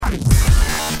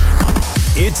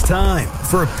It's time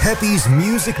for Peppy's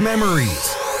Music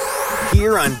Memories.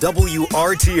 Here on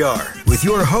WRTR with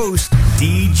your host,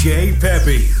 DJ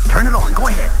Peppy. Turn it on, go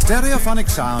ahead. Stereophonic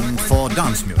sound for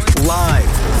dance music.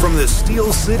 Live from the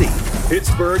Steel City,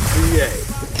 Pittsburgh, PA.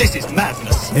 This is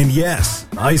madness. And yes,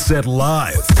 I said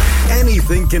live.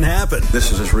 Anything can happen.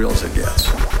 This is as real as it gets.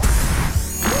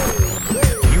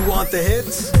 You want the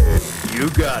hits? You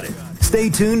got it.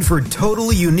 Stay tuned for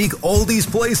totally unique oldies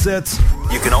play sets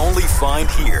you can only find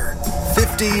here.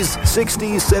 50s,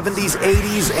 60s, 70s,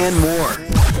 80s, and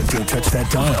more. Don't touch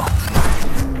that dial.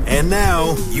 And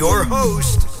now, your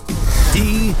host,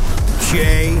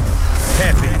 DJ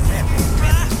Peppy.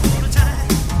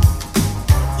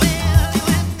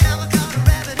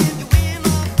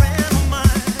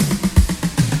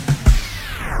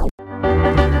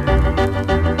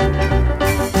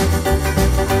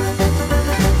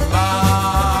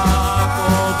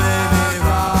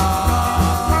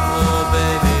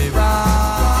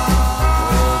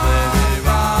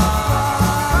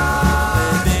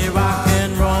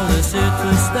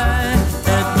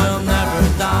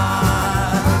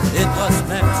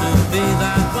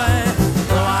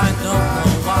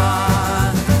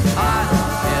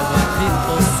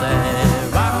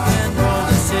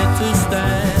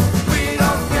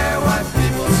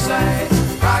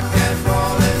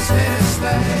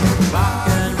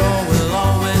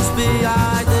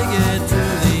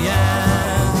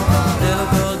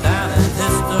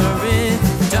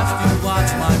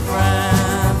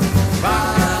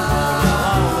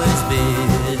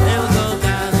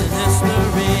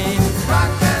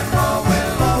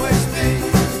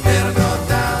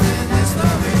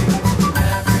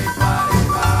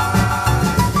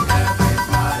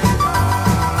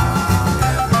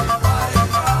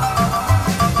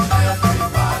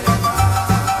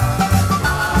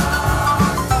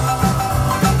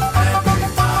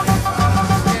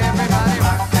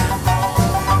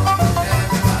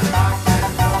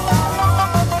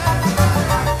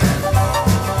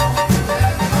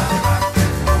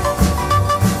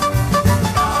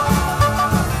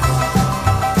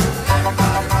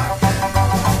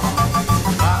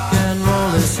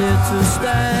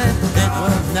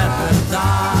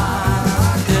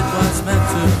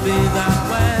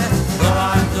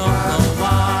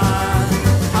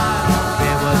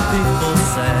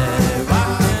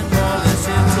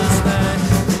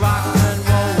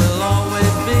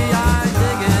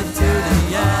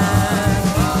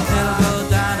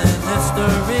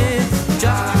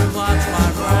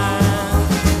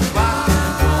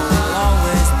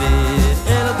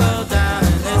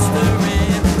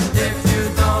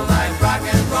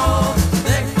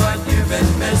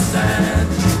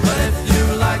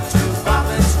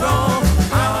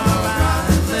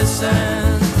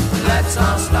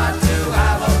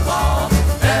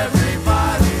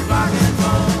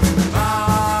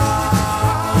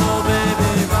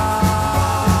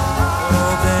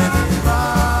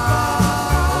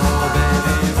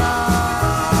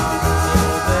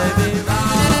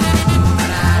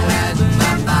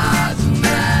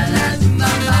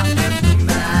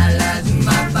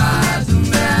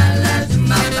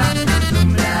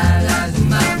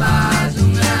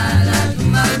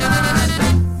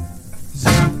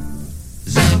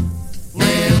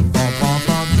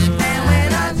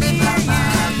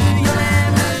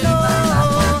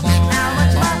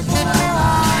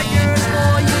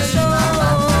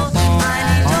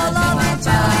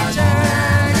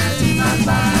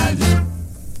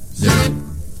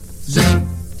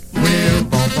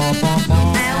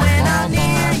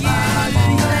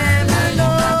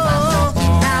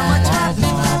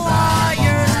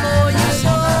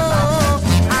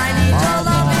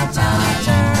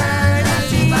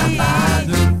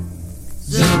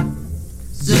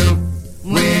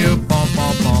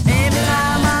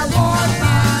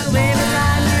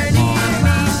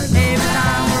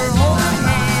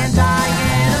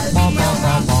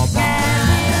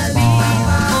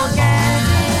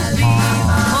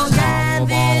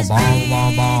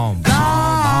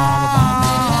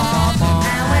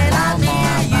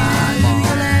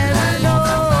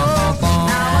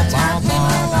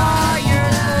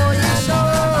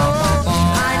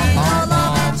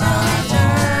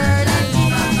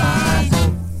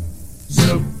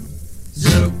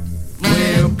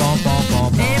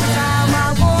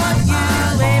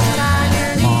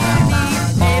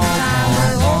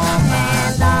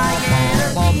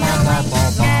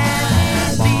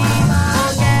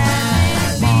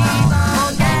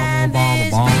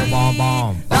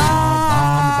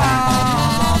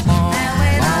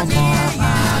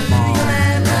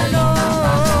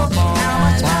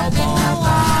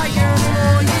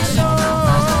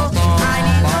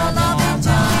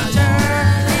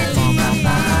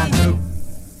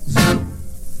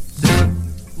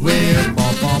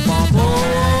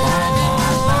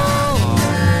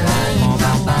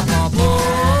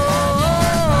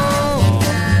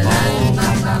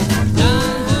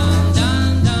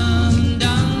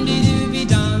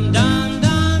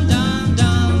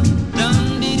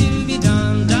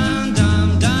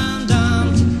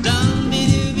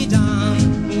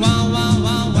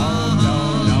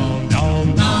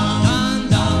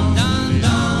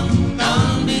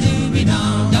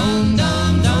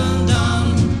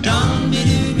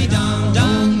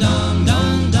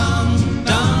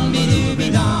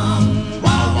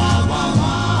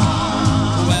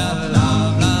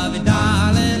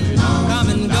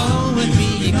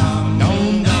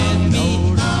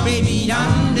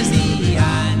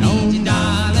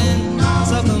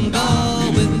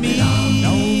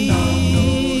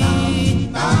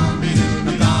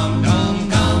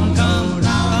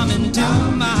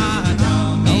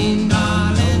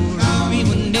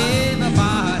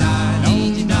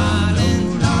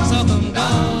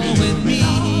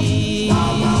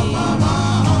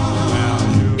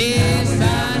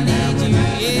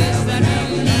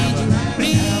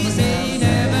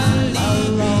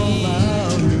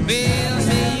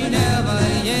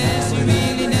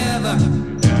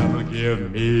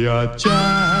 a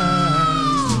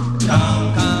chance.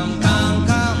 Come, come, come,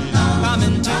 come, come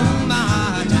into my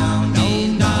heart. No,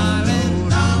 darling,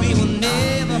 we will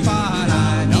never part.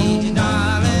 I need you,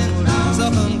 darling,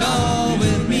 so come go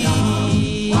with me.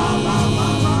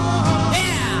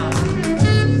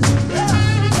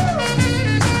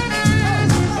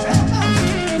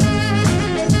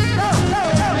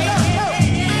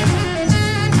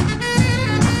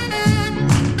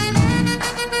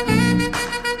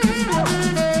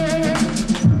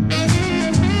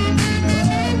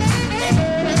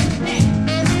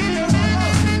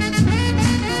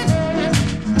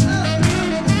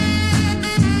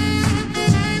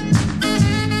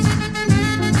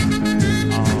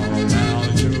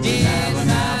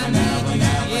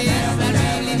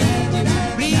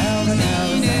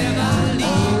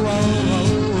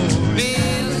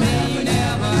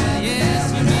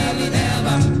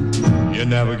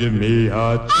 Never give me a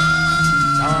top.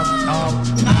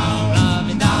 Love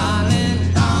me,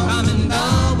 darling, come and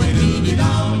go with me.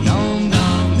 No,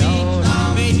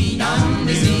 baby, I'm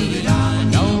the sea.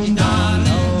 No,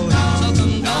 darling, so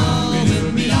come go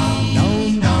with me.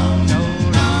 No,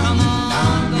 come on,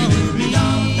 go with me. No, come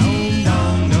on, go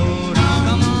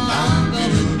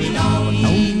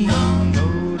with me.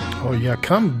 Oh yeah,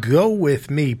 come go with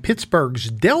me. Pittsburgh's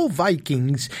Dell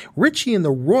Vikings, Richie and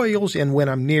the Royals, and When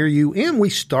I'm Near You. And we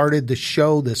started the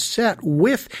show, the set,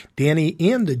 with Danny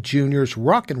and the Juniors.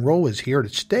 Rock and roll is here to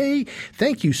stay.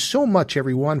 Thank you so much,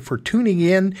 everyone, for tuning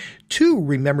in to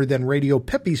Remember Then Radio,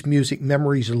 Pepe's Music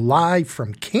Memories, live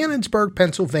from Canonsburg,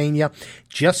 Pennsylvania,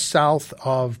 just south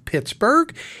of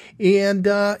Pittsburgh. And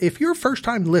if you're a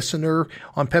first-time listener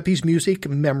on Pepe's Music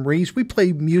Memories, we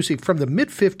play music from the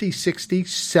mid-50s, 60s,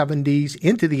 70s,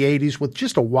 into the 80s with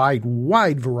just a wide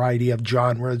variety of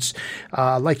genres.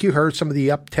 Like you heard, some of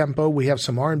the up-tempo. We have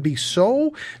some R&B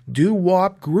soul,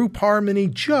 doo-wop, group harmony,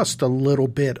 just a little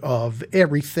bit of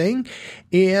everything.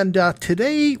 And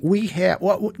today we have,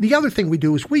 well, the other thing we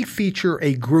do is we feature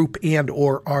a group and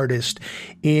or artist.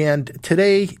 And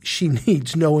today she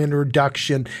needs no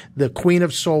introduction, the Queen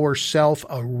of Soul herself,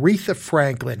 Aretha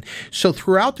Franklin. So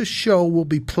throughout the show, we'll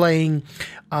be playing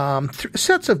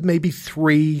sets of maybe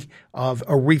 3 of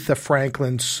Aretha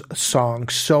Franklin's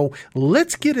songs. So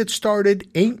let's get it started.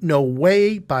 Ain't No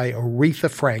Way by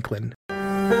Aretha Franklin.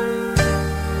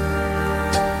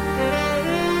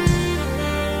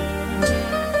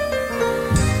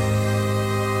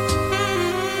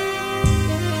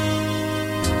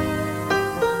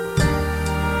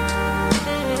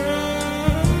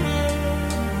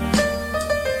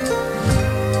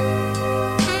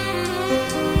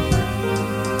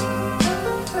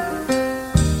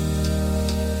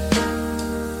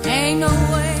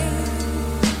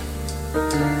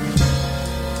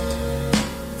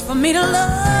 Me to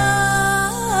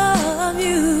love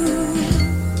you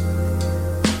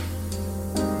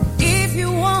if you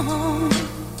want,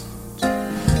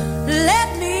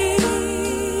 let me.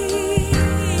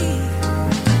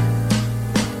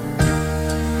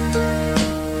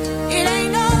 It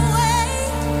ain't no way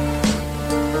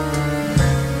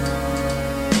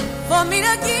for me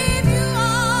to give you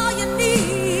all you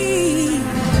need.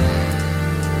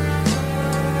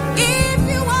 If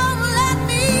you won't let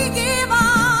me give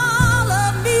all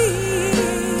of me,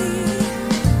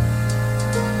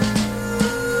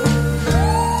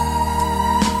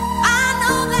 I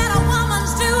know that a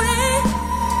woman's duty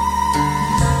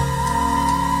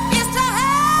is to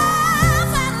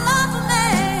have and love a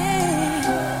man,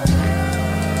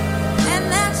 and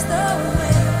that's the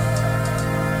way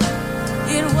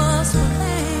it was for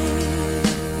me.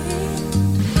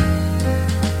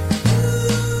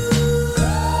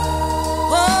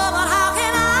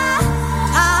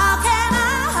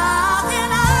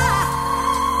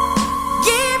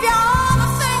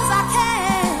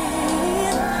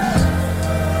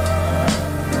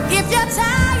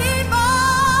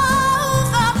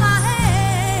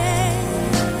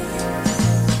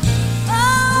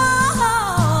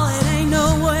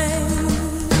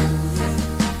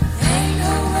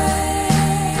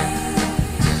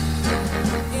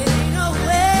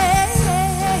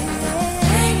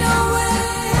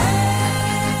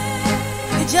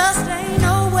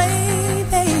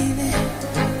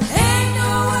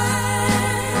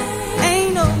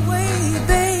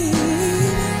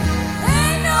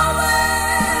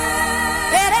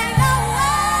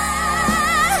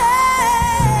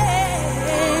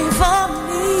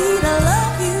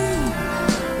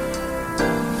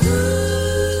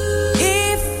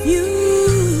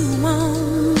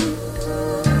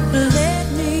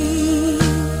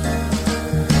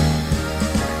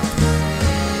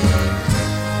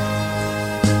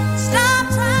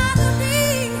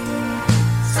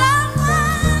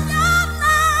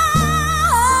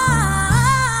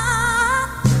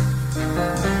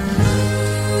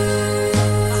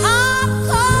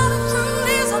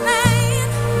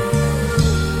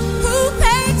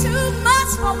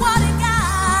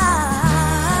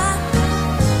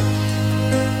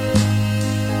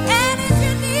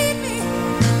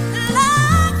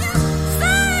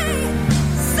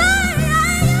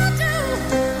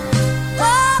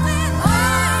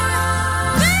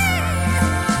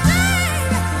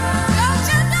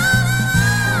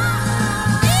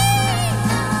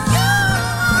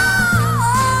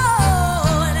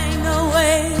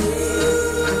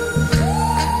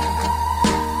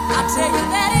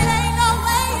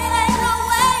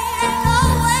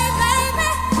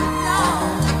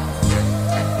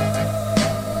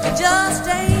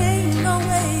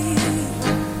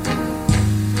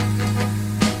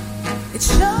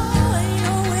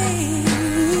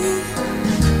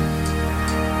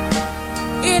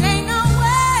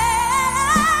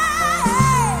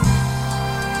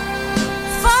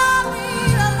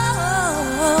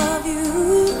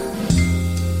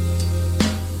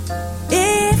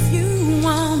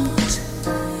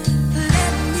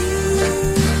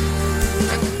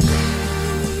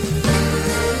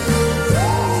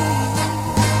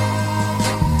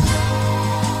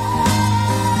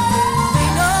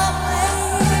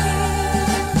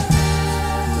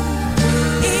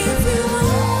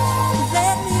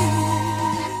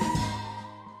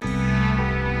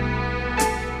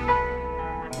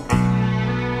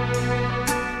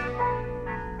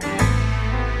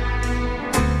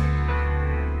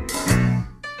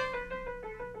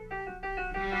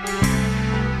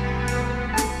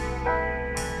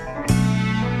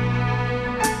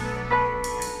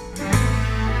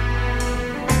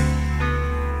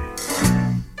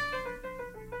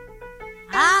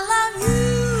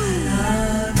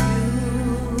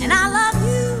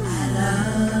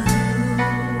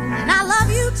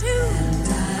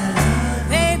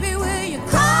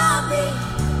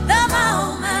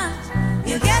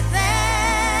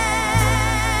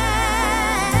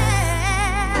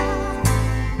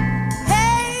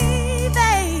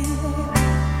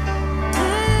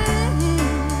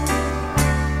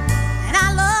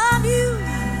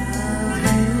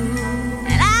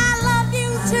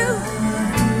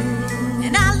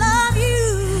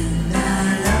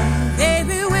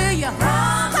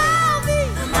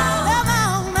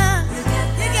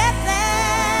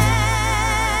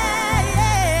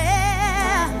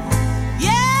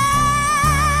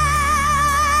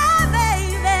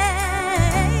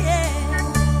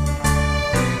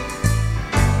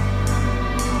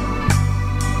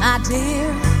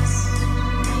 dearest,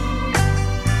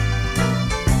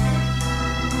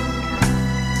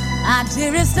 my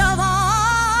dearest of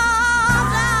all,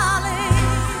 darling.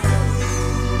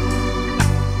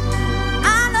 I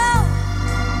know,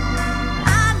 I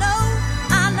know,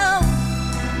 I know,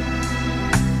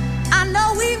 I know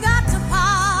we've got to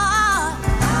part.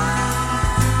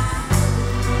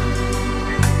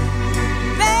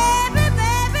 Baby,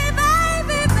 baby,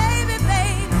 baby, baby,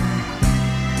 baby,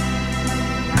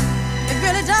 it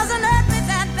really doesn't hurt me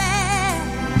that bad.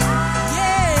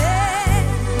 Yeah,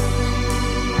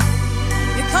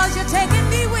 because you're taking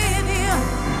me with you,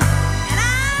 and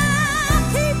I'm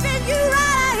keeping you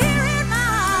right here in my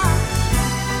heart.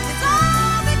 It's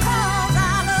all because I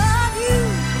love you.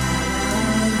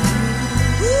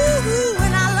 Ooh,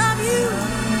 and I love you,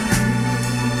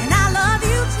 and I love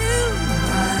you too.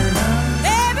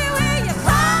 Baby, will you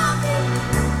call me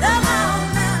the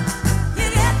moment you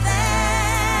get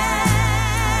there?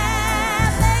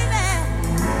 Baby,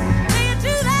 will you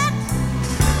do that?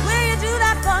 Will you do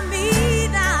that for me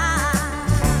now?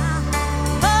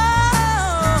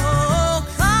 Oh,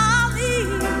 call me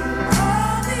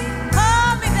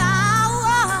the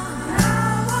hour,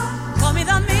 call me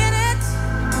the minute,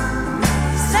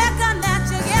 second that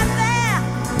you get there.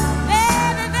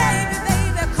 Baby, baby,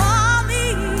 baby, call me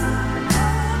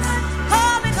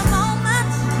the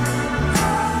moment,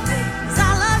 'cause I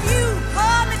love you.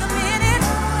 Call me the minute,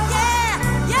 yeah,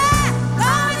 yeah.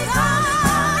 Call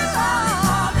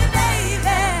me, baby,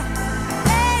 baby.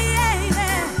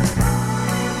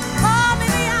 Call me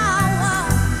the hour,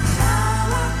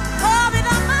 call me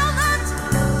the moment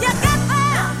you get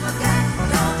there. Don't forget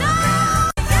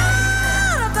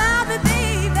about me,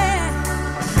 baby.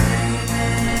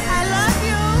 I love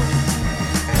you.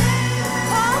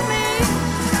 Call me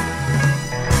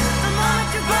the moment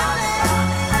you get there.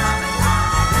 Call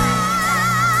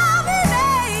me,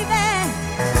 baby.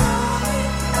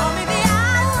 Call me the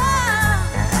hour,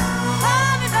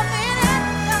 call me the minute,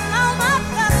 the moment,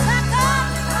 the second.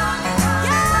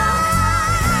 Yeah,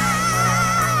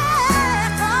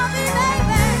 call me,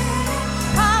 baby.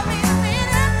 Call me the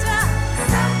minute,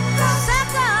 the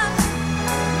second,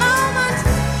 moment,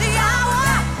 the hour.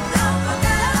 Don't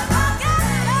forget about me,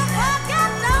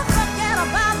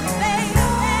 baby.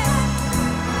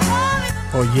 Call me the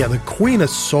Oh, yeah, the Queen of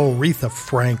Soul, Aretha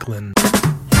Franklin.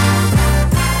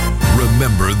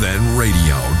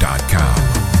 RememberThenRadio.com.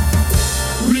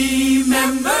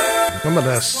 I'm going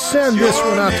to send this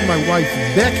one out to my wife,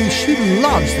 Becky. She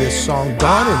loves this song.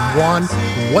 Dawn and Juan,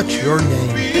 What's Your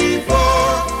Name?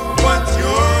 What's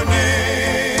your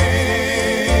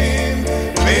name?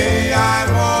 May I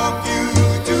walk you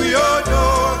to your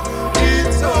door?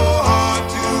 It's so hard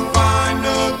to find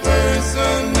a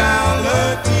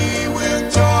personality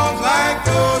with charms like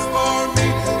yours for me.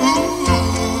 Ooh,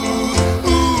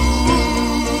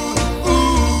 ooh,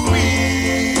 ooh,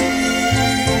 wee.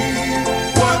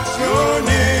 What's your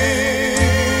name?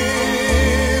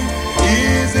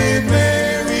 Is it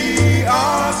Mary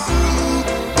or Sue?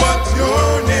 What's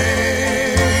your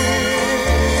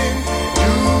name? Do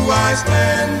I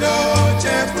stand a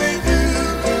chance with you?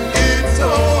 It's so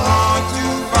hard to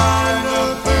find a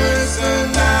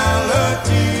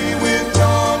personality with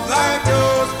charms like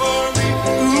yours for me.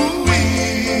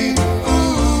 Ooh-wee,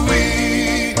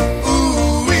 ooh-wee,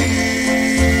 ooh-wee.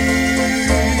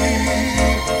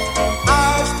 I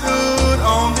stood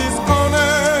on this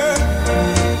corner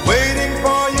waiting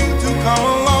for you to come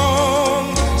along,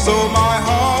 so my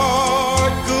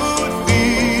heart could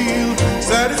feel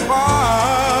satisfied.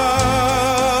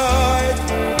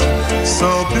 So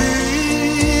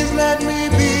please let me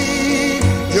be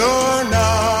your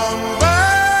number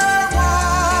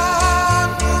one.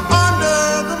 Under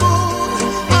the moon,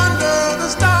 under the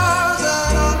stars,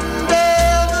 and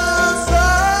under the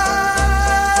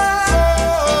sun.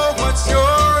 Oh, what's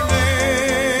your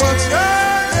name? What's your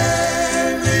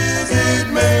name? Is it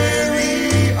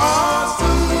Mary or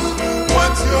Sue?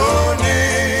 What's your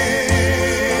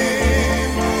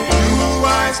name? Do I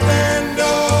stand a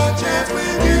chance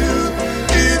with you?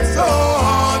 It's so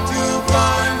hard to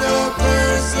find a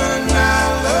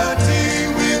personality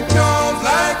with charms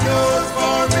like yours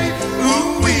for me.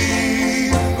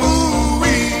 Ooh-wee,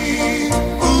 ooh-wee,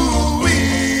 ooh-wee.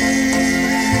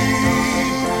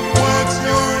 What's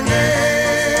your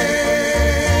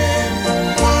name?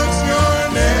 What's your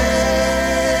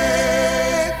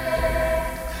name?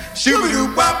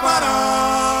 Shoo-ba-doo-ba-ba-da.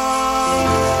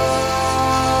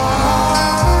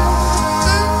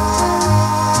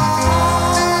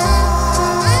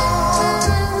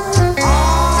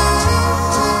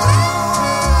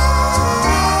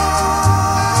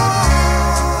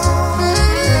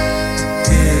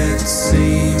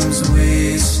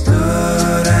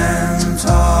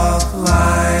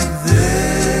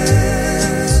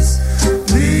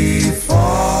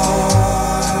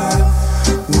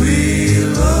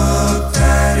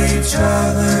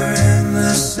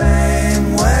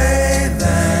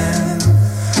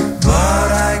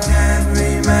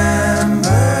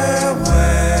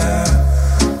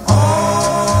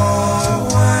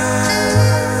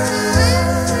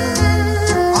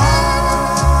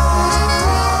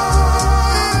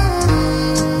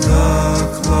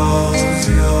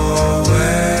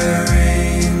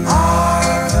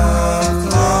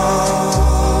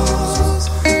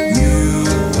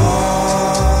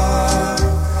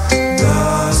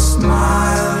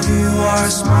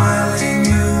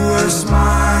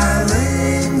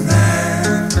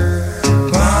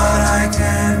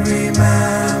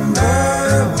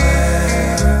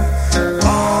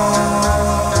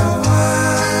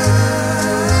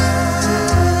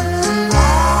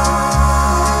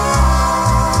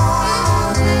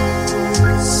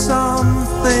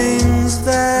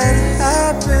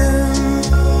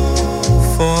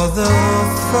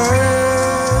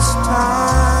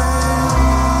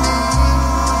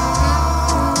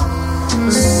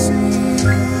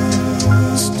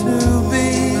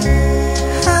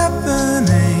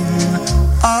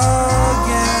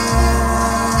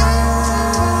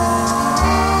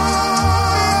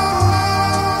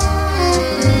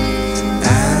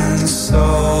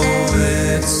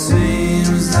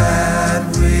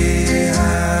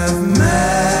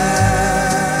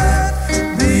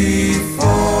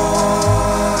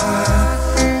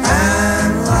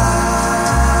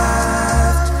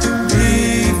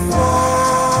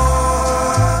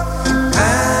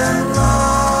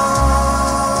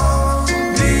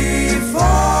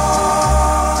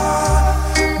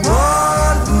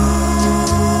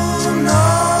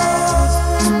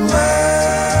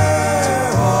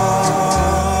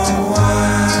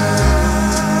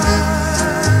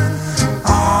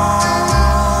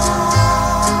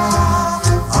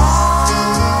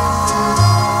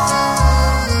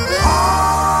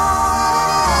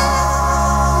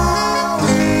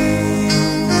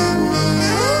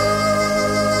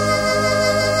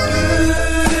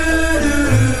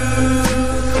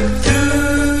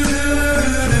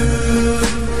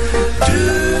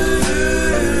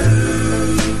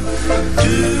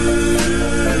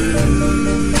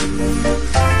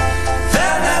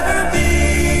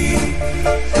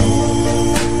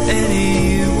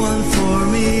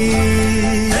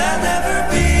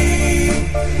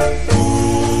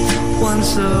 one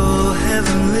so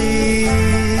heavenly.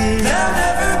 There'll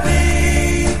never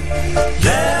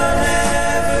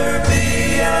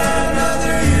be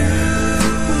another you.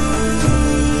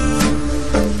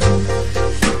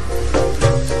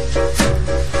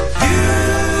 You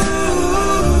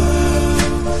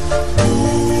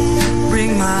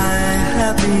bring my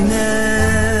happiness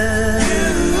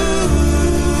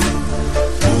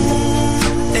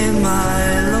in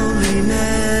my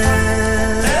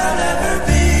loneliness. There'll never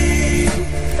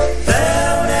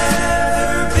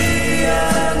be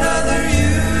another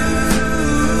you.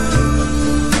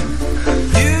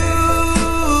 You,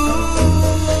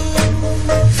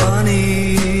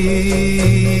 funny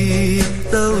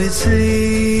though it seems,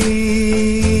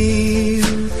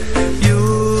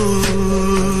 you're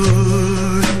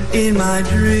in my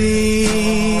dream.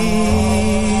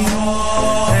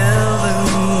 Heaven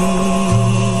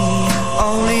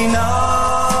only knows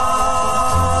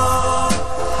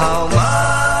how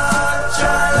much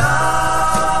I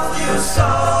love you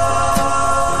so.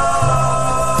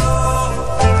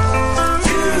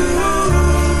 You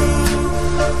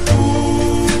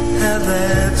have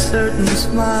that certain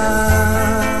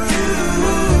smile,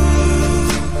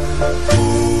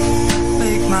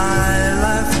 make my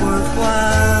life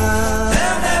worthwhile.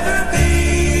 There'll never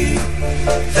be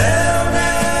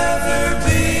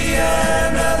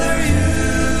another you.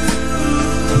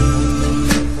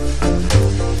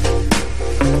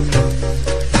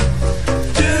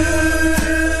 Do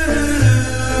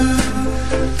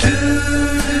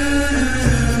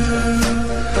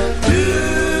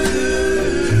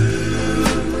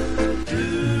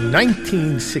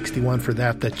 1961 for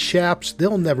that. The Chaps,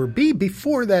 They'll Never Be.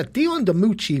 Before that, Dion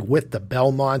DiMucci with the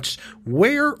Belmonts,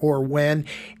 Where or When,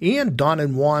 and Don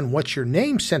and Juan, What's Your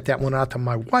Name? Sent that one out to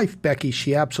my wife, Becky.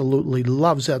 She absolutely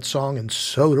loves that song, and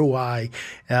so do I.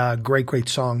 Great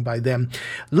song by them.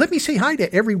 Let me say hi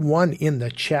to everyone in the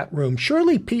chat room.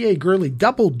 Shirley, P.A. Gurley,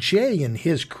 Double J and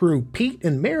his crew, Pete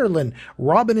in Maryland,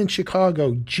 Robin in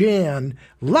Chicago, Jan,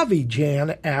 Lovey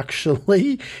Jan,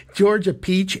 actually, Georgia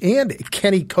Peach, and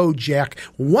Kenny Kojak,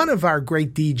 one of our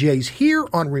great DJs here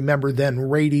on Remember Then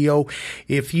Radio.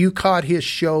 If you caught his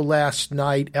show last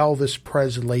night, Elvis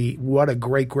Presley, what a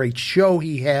great show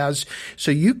he has.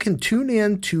 So you can tune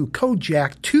in to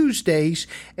Kojak Tuesdays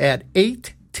at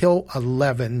 8 till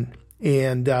 11.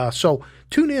 And so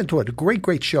tune into it. A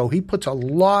great show. He puts a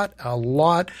lot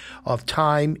of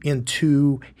time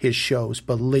into his shows,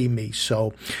 believe me.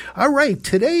 So, all right,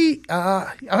 today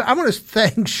I want to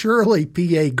thank Shirley,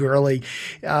 P.A. Gurley.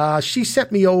 She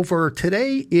sent me over.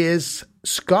 Today is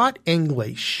Scott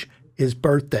English, his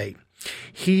birthday.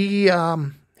 He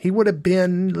would have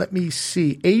been,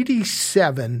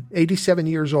 87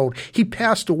 years old. He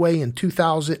passed away in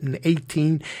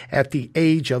 2018 at the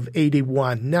age of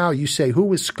 81. Now you say,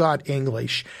 who is Scott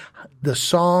English? The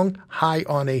song High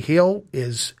on a Hill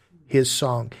is his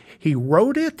song. He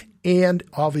wrote it and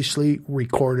obviously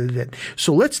recorded it.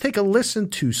 So let's take a listen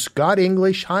to Scott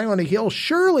English, High on a Hill.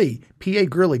 Shirley, P.A.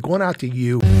 Gurley, going out to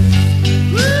you.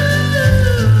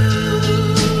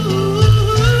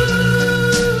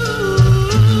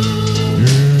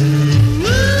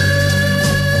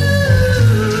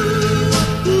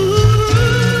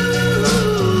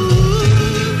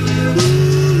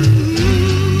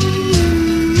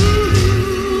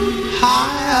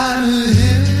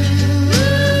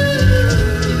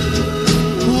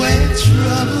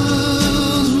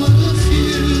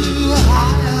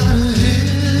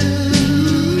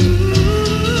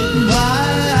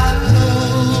 Bye.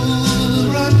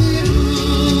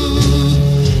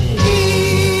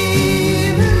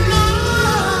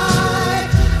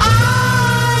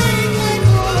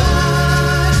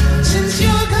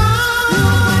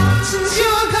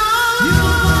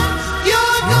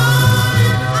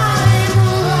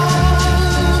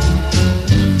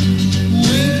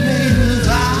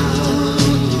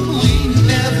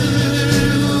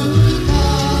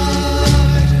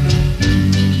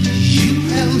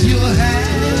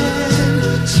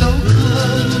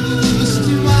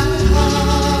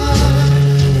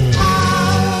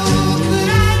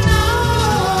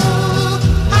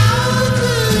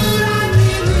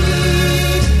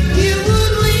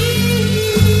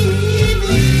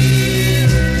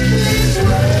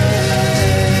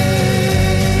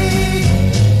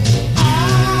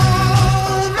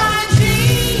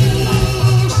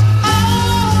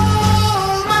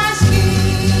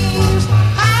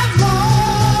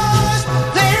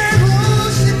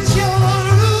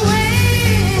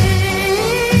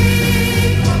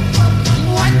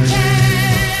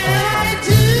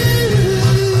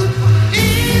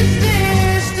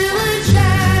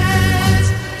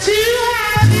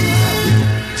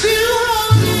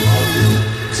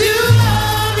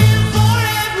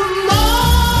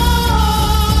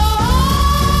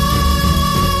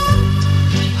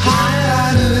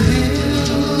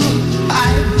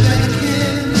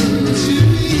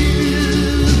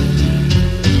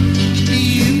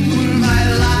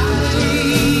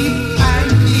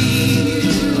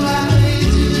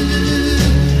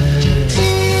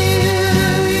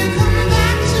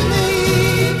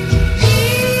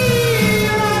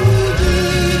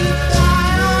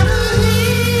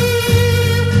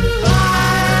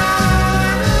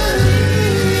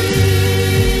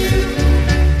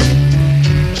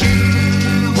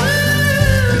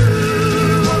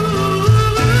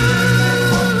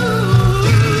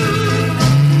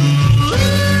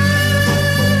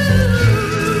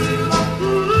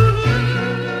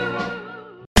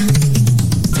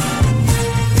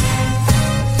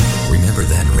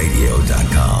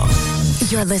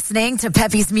 listening to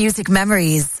Peppy's Music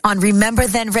Memories on Remember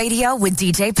Then Radio with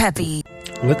DJ Peppy.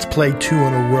 Let's play two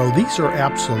in a row. These are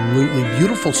absolutely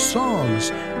beautiful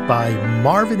songs by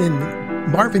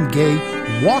Marvin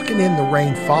Gaye, Walking in the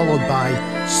Rain, followed by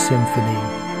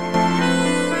Symphony.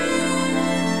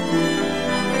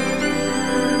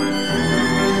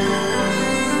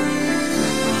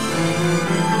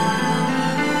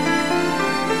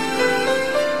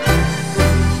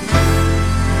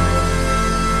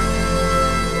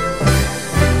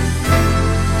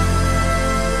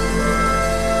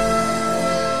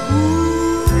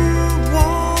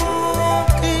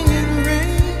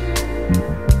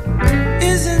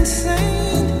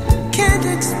 Insane, can't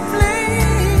explain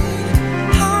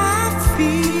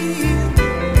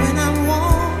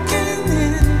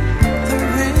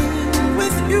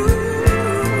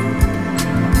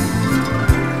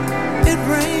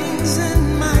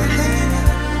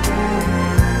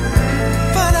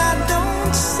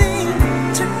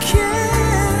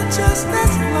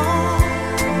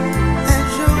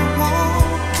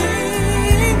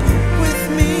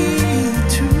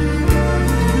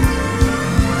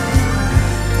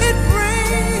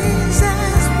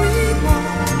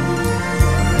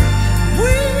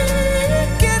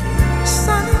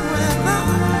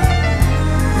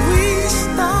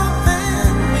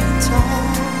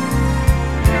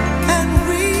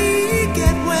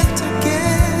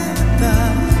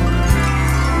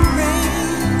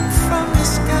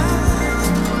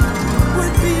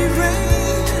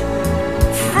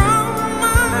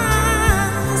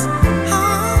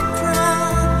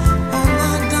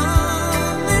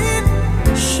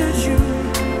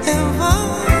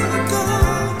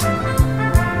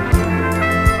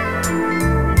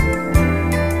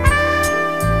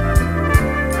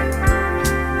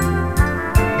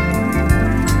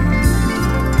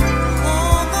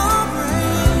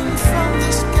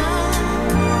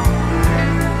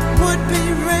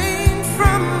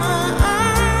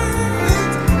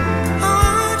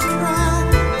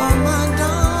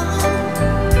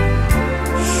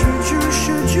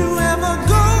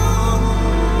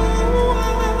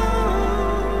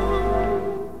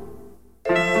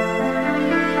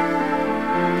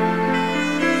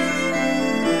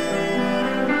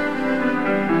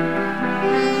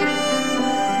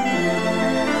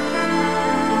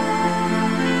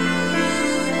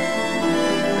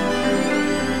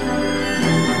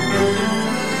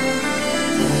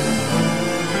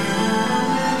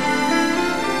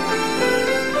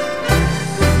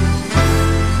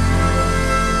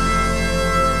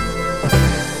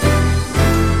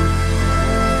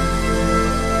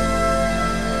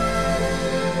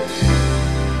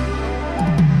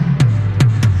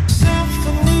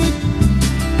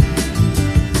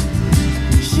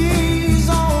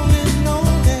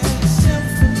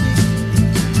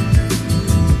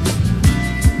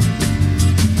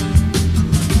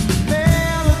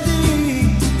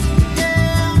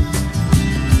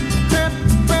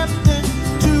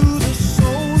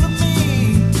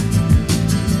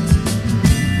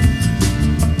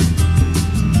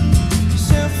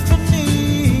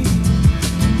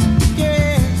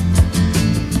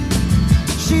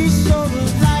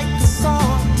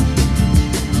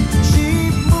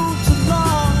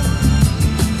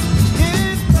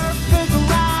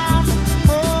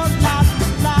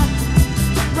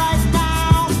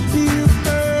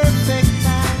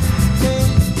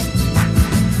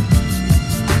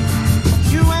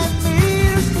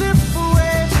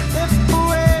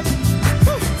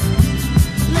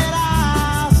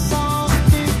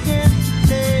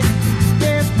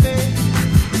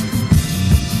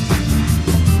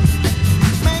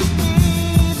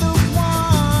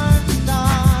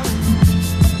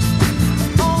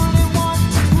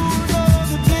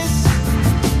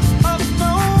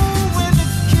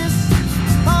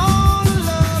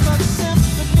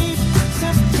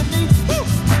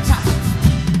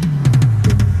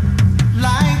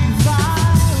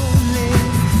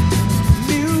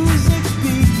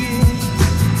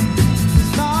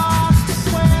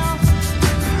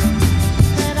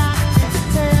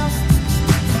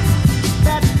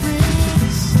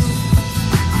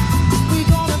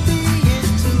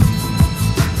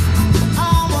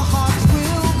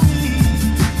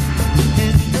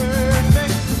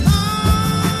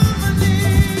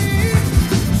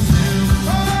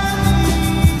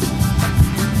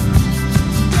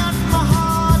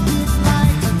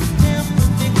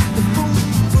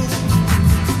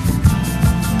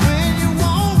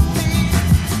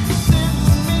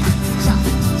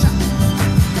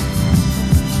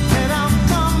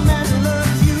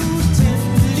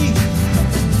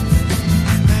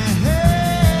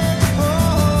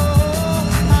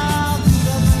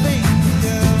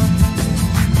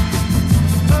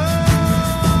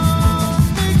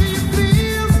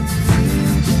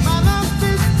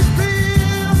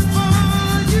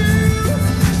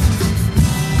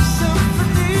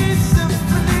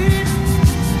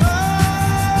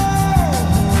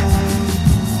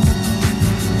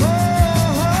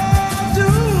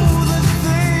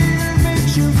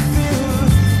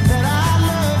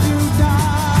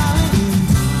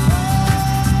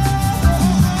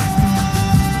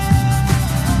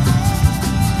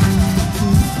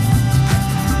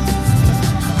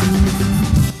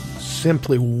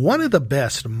simply one of the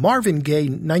best. Marvin Gaye,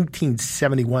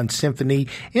 1971 Symphony,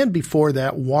 and before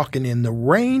that, Walking in the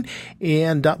Rain.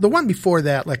 And the one before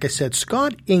that, like I said,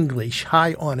 Scott English,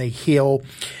 High on a Hill.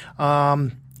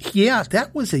 Yeah,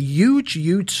 that was a huge,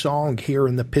 huge song here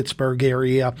in the Pittsburgh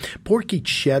area. Porky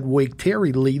Chedwick,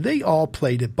 Terry Lee, they all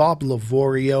played it. Bob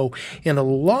Lavorio, and a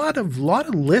lot of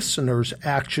listeners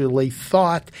actually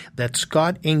thought that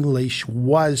Scott English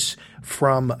was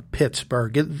from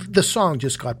Pittsburgh. The song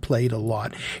just got played a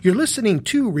lot. You're listening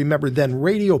to Remember Then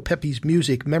Radio, Pepe's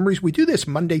Music Memories. We do this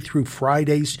Monday through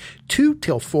Fridays, 2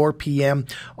 till 4 p.m.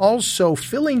 Also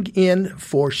filling in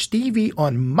for Stevie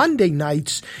on Monday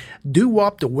nights,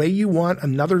 Doo-Wop the Way You Want,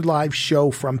 another live show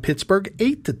from Pittsburgh,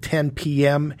 8 to 10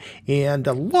 p.m. And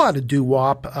a lot of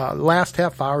doo-wop. Last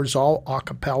half hour is all a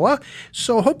cappella.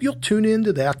 So hope you'll tune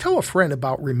into that. Tell a friend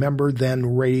about Remember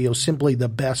Then Radio, simply the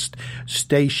best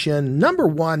station. Number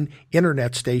one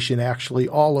internet station, actually,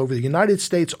 all over the United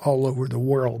States, all over the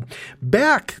world.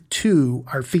 Back to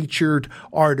our featured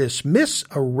artist, Miss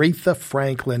Aretha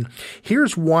Franklin.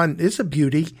 Here's one. It's a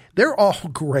beauty. They're all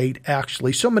great,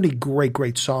 actually. So many great,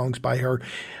 great songs by her.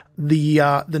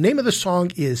 The name of the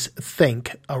song is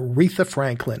Think, Aretha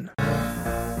Franklin.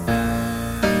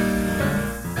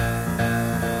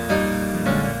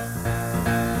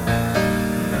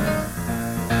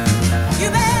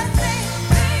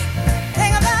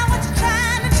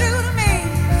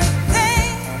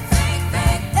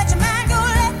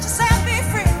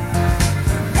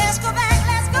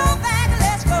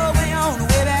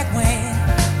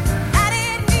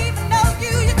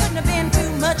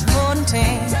 I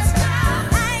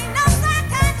ain't no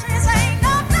psychiatrist, ain't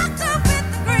no doctor with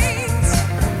the degree.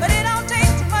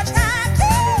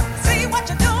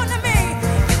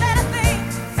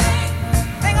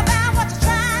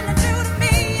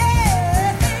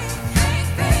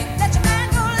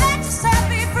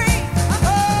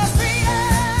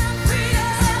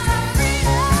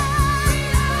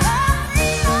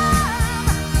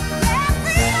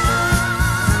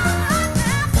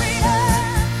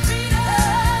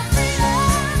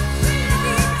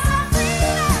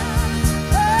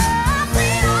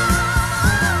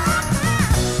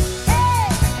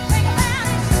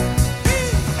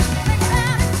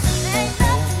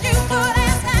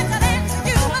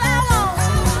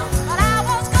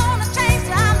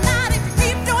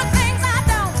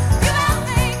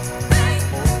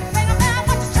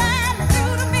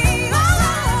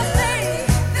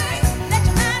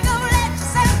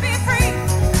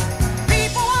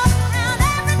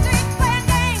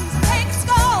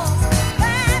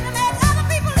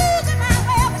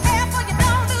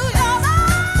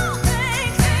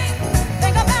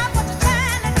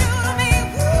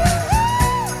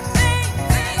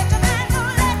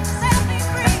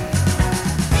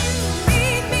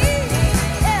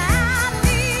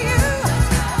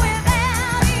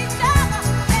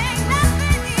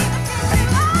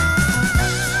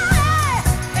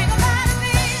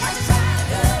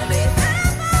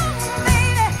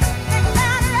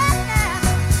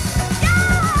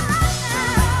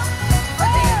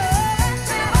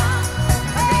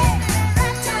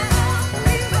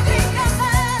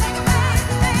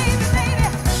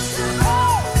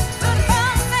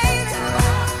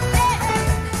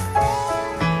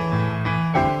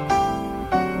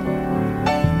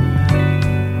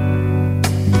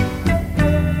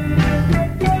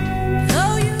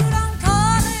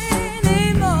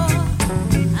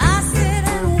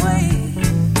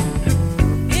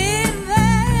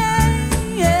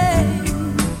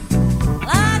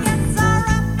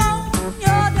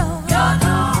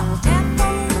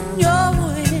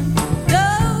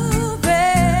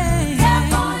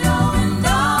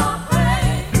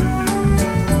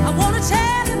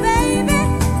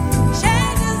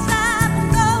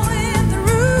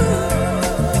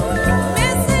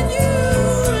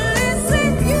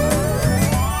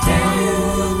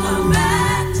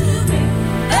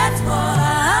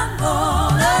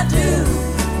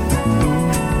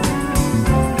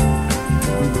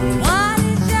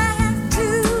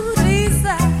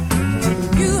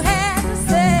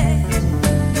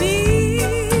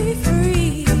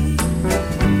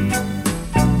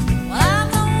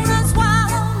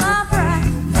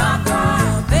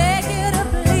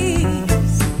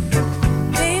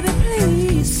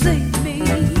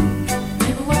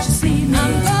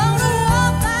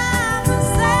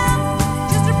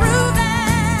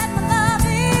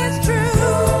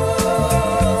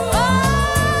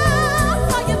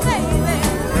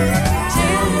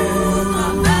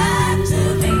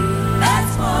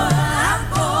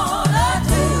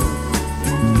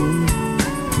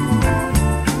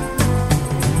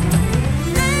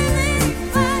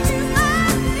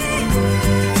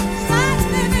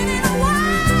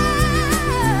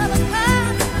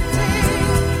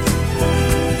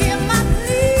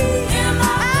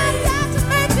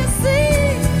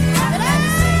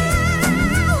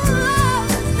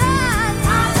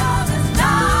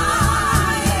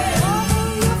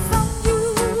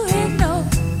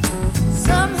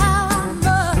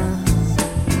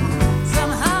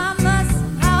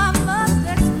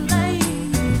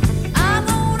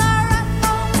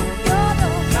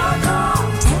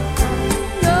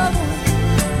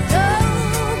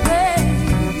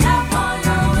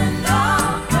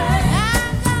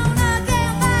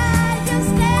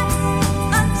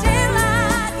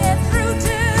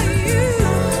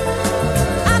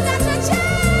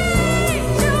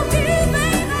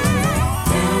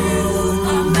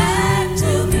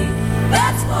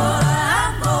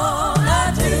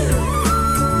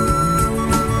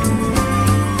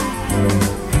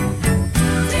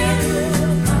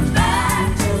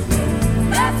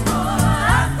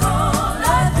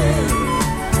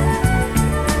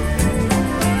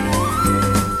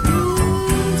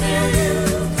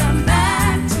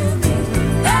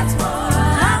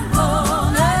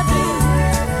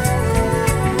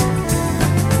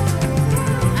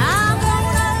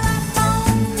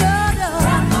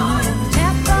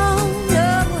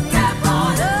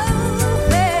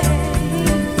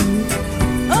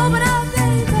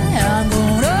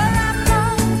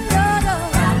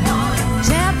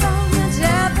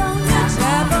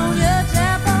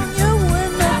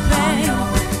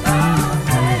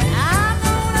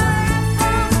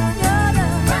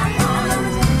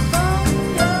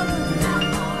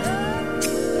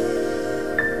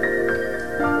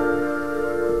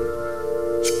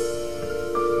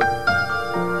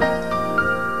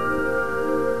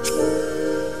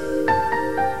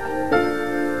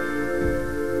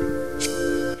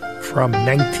 from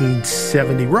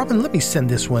 1970. Robin, let me send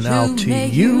this one out to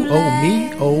you. Oh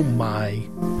me, oh my.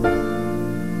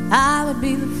 I would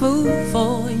be the fool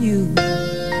for you.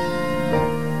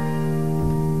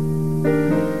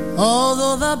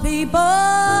 Although the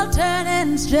people turn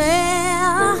and stare,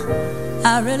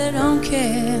 I really don't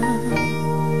care.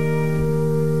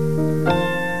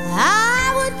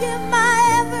 I would give my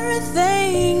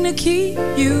everything to keep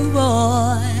you,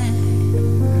 boy.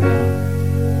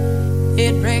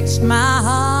 It breaks my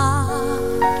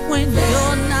heart when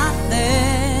you're not there.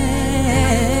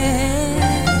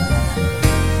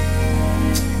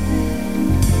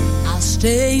 I'll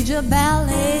stage a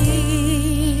ballet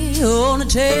on a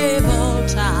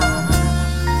tabletop,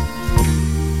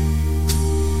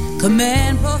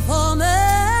 command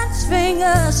performance,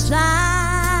 finger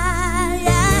slide,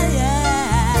 yeah,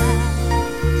 yeah.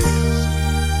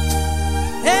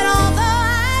 And although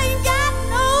I ain't got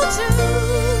no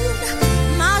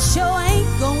tune, my show ain't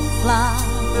gon' fly.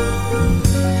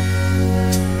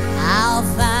 I'll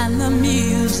find the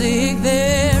music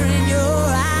there in your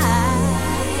eyes.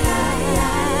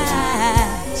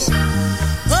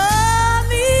 Oh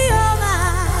me, oh my,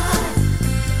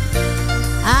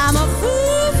 I'm a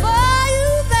fool for you,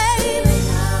 baby.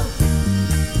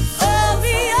 Oh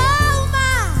me, oh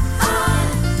my,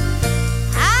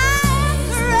 I'm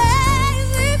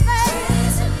crazy,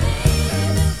 baby.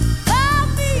 Oh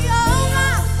me, oh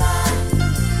my,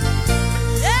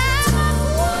 yeah, I'm a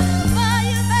fool for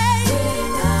you, baby.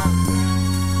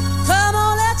 Come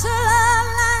on, let your love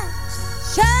light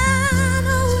shine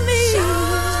on me.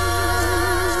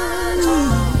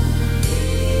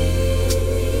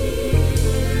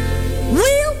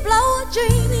 We'll blow a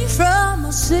genie from a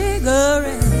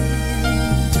cigarette,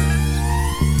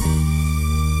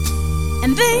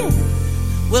 and then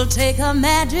we'll take a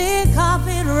magic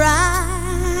carpet ride.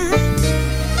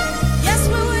 Yes,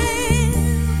 we will.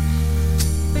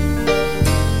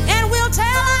 And we'll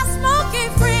tell our smoky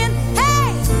friend,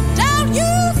 hey, don't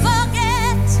you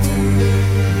forget,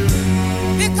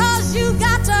 because you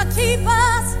got to keep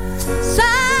us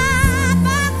side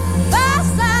by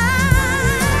side.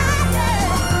 Yeah.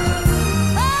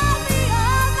 Oh, me,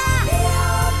 oh, my.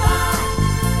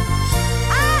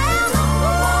 I am a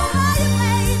fool for you,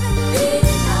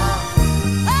 baby.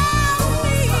 Oh,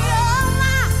 me, oh,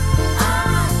 my.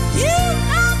 You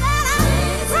know that I'm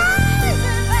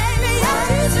crazy, baby. Yes,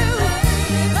 you do.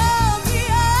 Oh, me,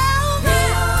 oh,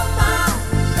 my.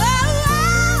 Oh,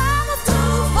 I'm a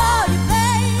fool for you,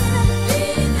 baby.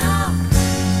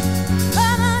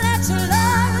 Come on, let your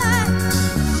love light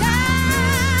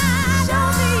shine on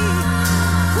me.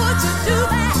 Would you do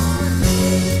that?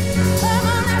 Come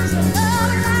on, let your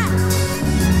love light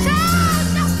shine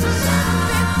just a little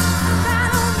bit.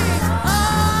 Shine on me. Oh,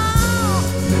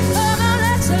 come on,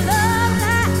 let your love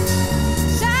light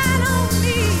shine on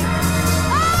me.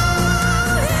 Oh,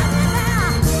 hear me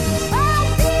now. Oh,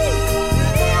 me,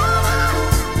 oh, my.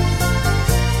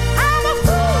 I'm a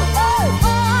fool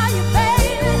for you,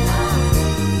 baby.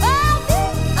 Oh, me,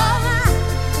 oh, my.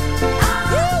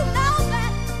 You know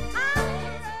that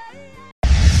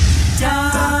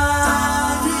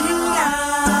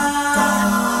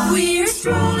we're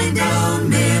strolling down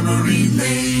memory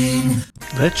lane.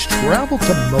 Let's travel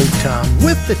to Motown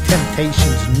with the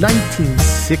Temptations,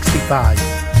 1965.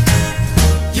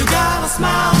 You got a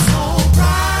smile so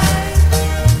bright.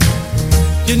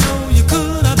 You know you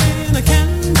could have been a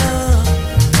candle.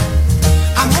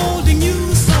 I'm holding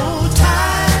you so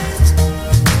tight.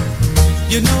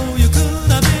 You know you could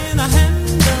have been a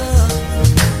handle.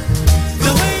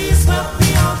 The way you swept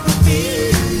me off the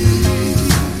feet.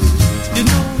 You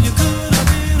know you could have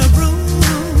been a broom.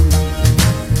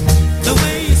 The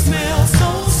way you smell so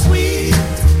sweet.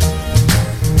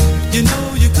 You know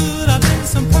you could have been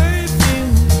some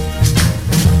perfume.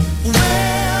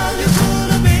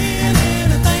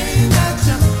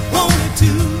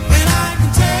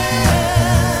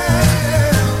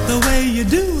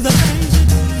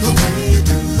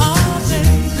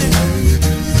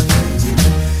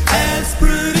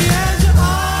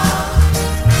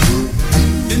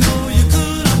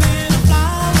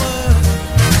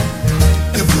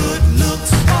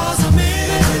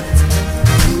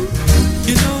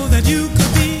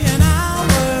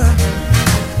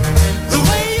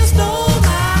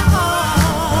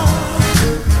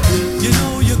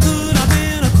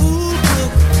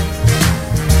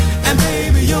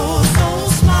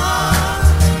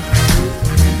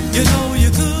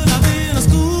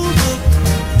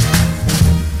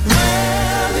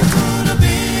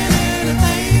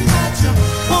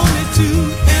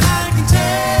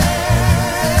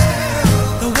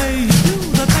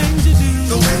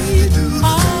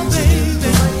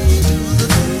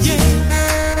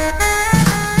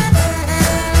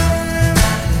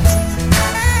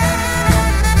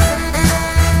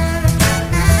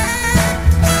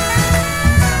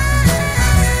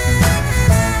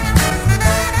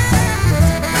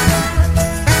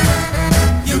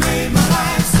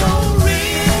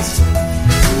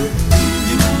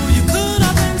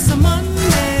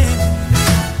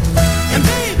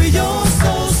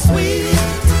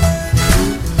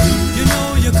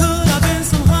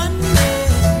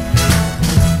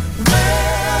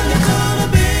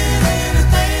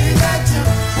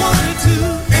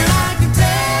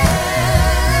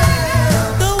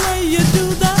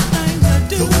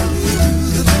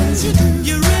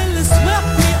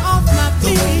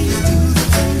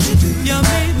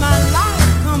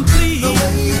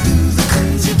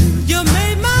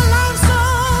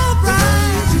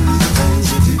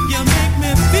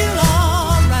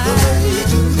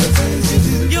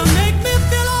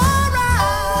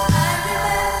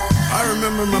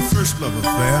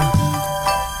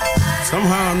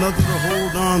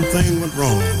 everything went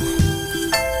wrong.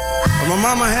 But my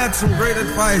mama had some great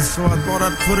advice, so I thought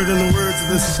I'd put it in the words of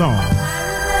this song.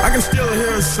 I can still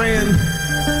hear her saying,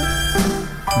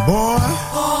 boy,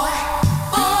 oh,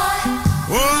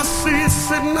 I see you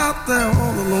sitting out there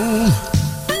all alone,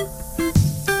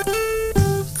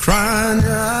 crying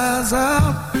your eyes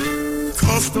out,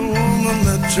 'cause the woman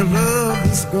that you love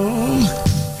is gone.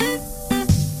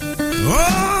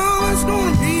 Oh, that's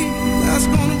gonna be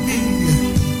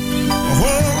a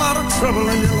whole lot of trouble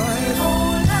in your life.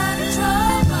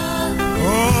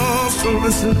 Oh, so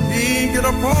listen to me, get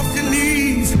up off your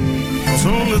knees, 'cause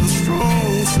only the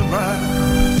strong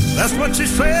survive. That's what she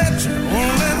said,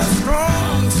 only the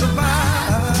strong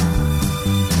survive.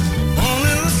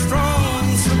 Only the strong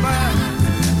survive.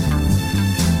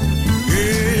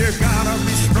 Yeah, you gotta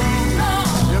be strong.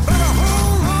 You better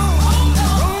hold on.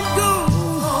 Don't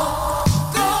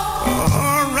go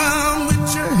around with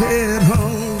your head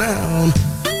hung down.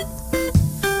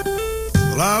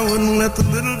 Well, I wouldn't let the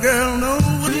little girl know,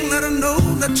 wouldn't let her know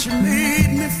that she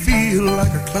made me feel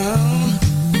like a clown.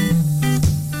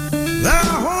 There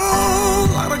are a whole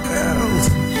lot of girls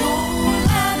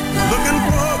looking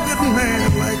for a good man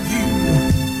like you.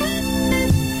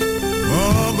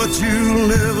 Oh, but you'll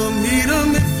never meet him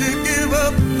if you give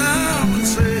up now and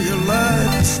say your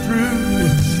life is through.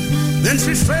 Then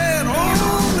she said,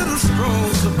 only the strong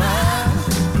survive.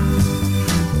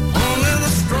 Only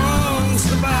the strong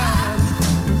survive.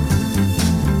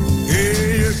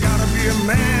 Yeah, you gotta be a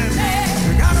man.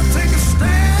 You gotta take a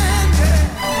stand, yeah.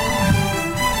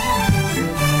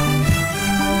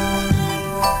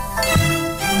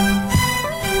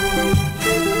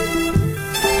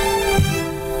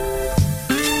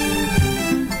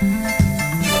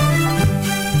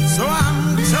 So I'm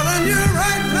telling you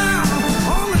right now,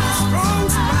 only the strong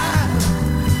survive.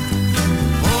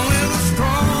 Only the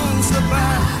strong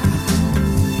survive.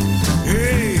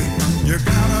 Hey, you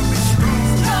gotta be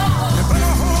strong. You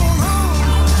better hold on.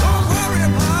 Don't worry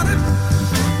about it.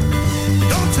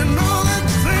 Don't you know that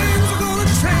things are gonna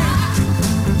change?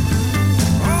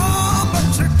 Oh, but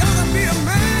you gotta be a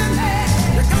man.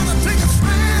 You gotta take a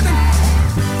stand and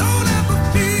don't ever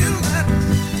feel that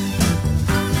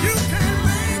you can't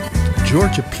make it.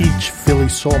 Georgia Peach, Philly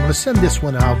Soul. I'm going to send this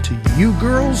one out to you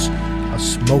girls, a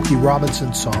Smokey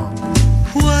Robinson song.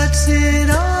 What's it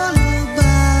all about?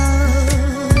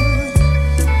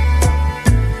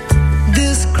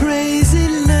 This crazy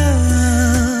love.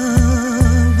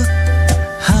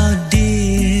 How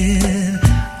did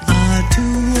our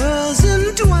two worlds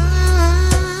entwine?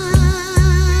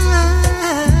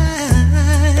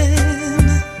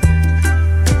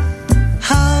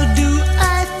 How do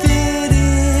I fit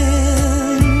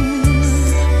in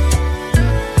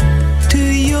to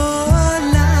your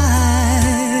life?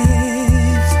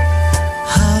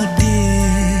 How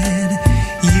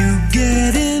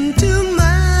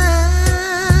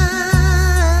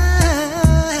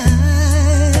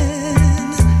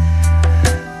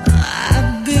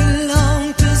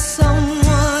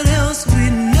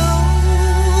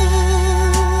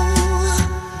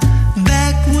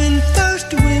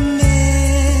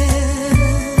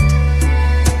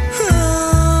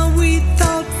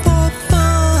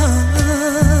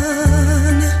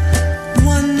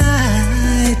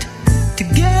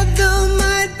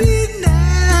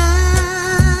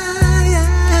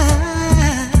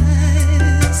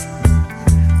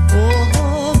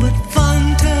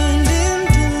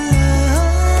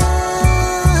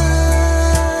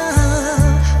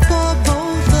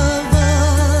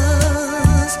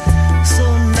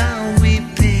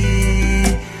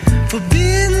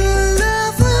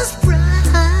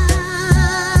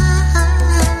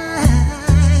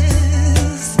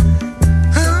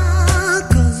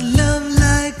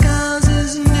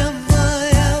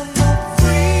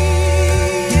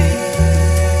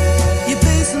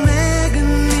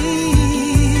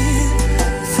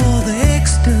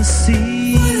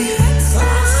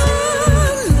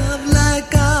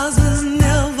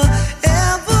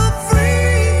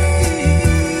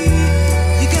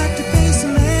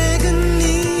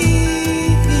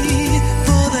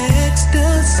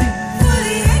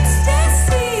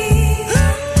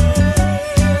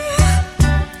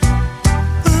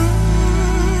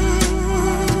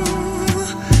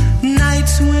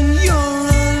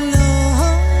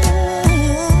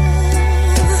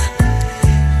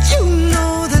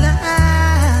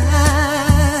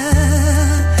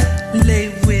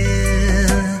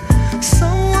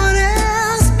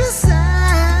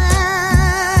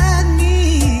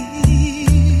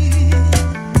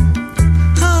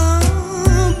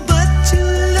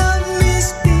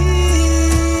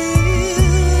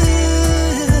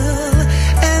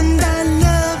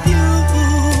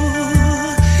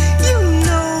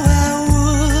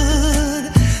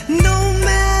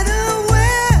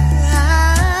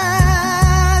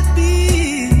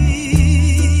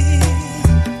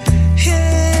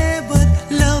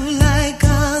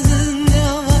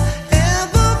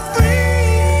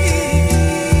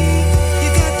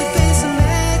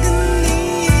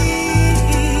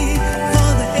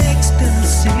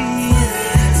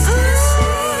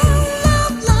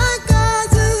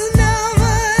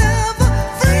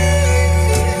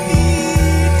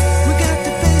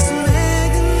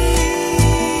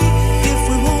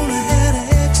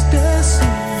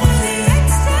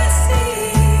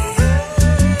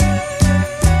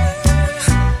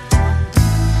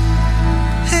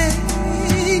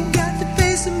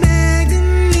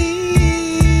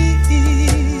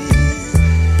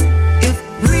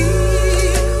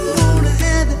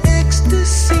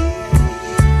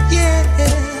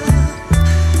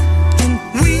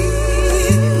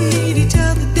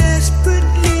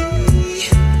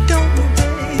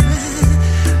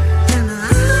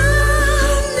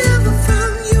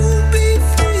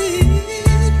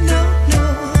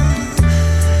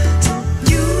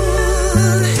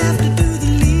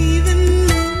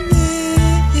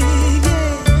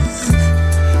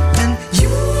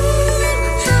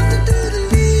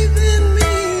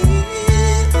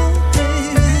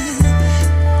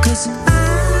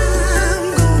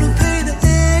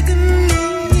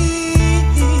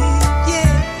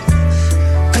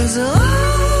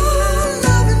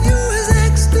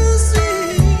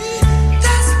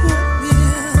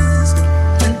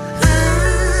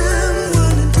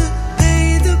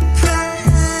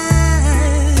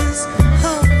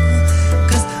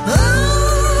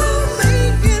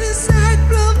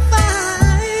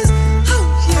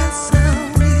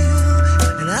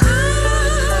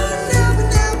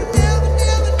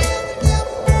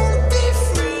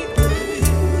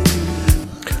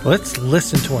Let's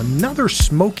listen to another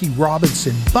Smokey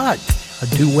Robinson, but a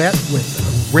duet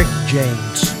with Rick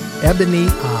James, Ebony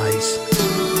Eyes.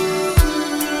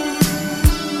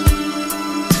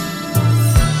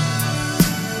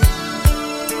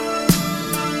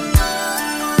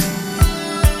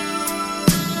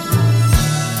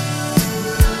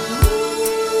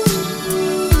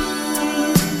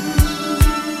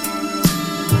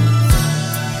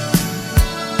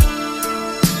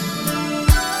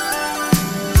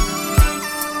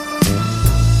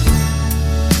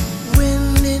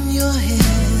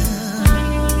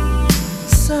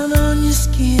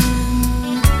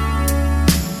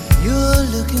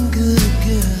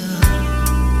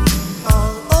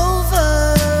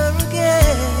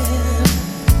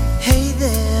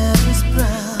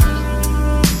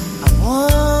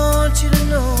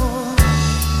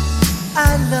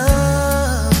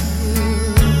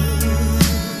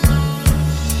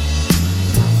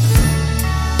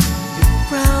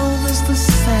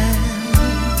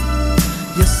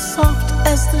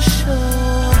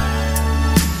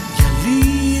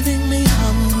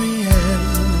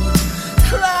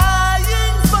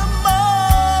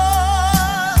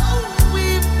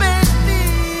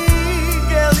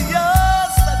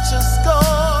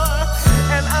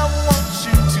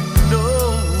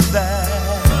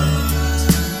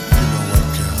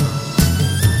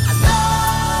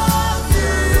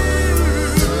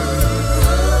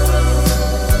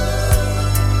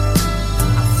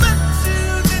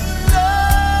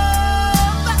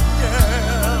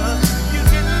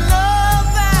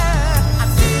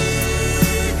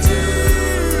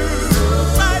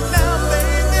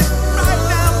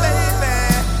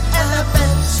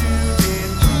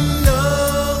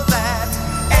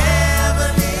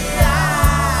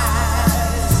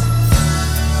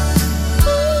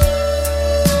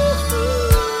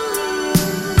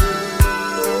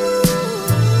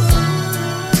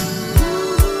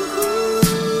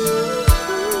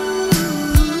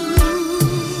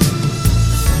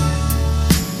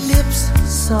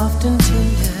 soft and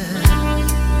tender,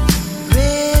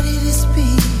 ready to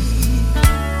speak.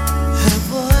 Her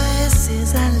voice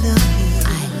says, I love you.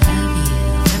 I love you.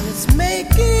 And it's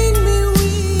making me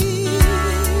weak.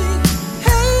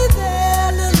 Hey there,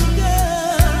 little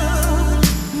girl.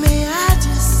 May I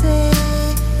just say,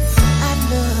 I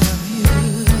love you.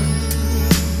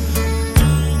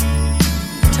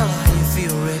 Tell her how you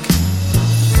feel, Rick.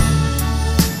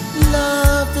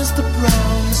 Love is the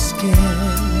brown skin.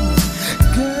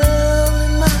 Girl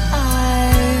in my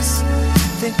eyes,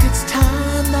 think it's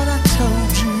time that I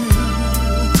told you.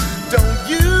 Don't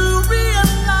you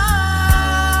realize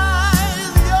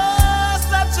you're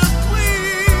such a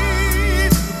queen,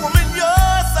 woman,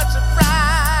 you're such a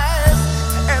prize,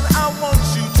 and I want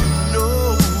you to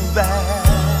know that.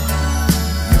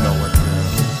 You know what, girl?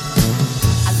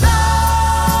 I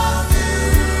love you,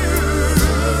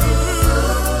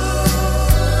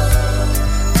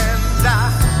 and I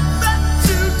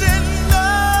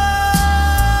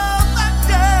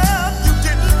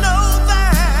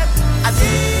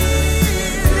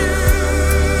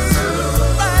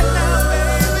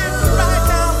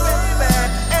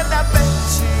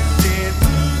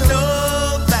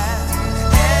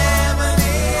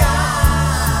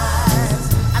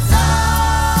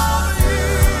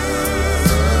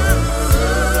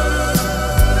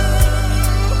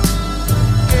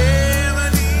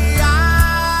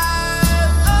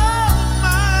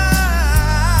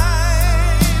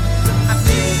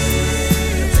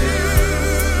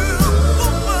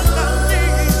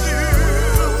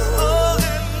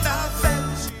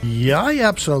Yeah, I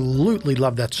absolutely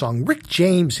love that song. Rick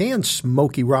James and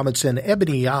Smokey Robinson,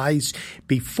 Ebony Eyes.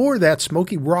 Before that,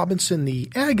 Smokey Robinson,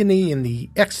 The Agony and the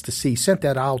Ecstasy, sent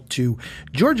that out to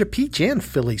Georgia Peach and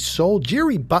Philly Soul.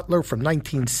 Jerry Butler from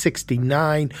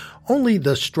 1969, Only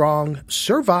the Strong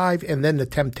Survive, and then The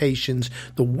Temptations,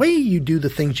 The Way You Do the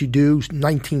Things You Do,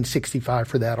 1965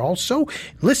 for that also.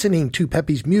 Listening to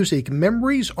Pepe's Music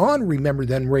Memories on Remember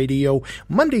Then Radio,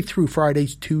 Monday through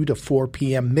Fridays, 2 to 4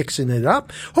 p.m., mixing it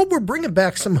up. Hope we're bringing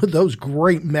back some of those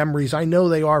great memories. I know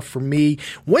they are for me.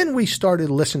 When we started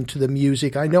listening to the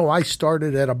music, I know I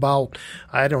started at about,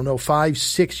 5,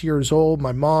 6 years old.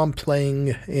 My mom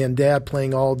playing and dad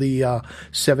playing all the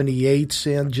 78s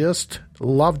and just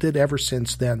loved it ever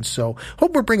since then. So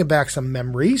hope we're bringing back some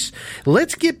memories.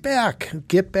 Let's get back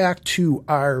to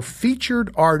our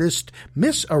featured artist,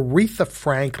 Miss Aretha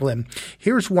Franklin.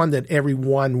 Here's one that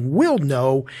everyone will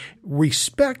know.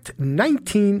 Respect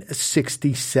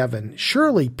 1967.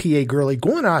 Shirley P.A. Gurley,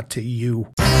 going out to you.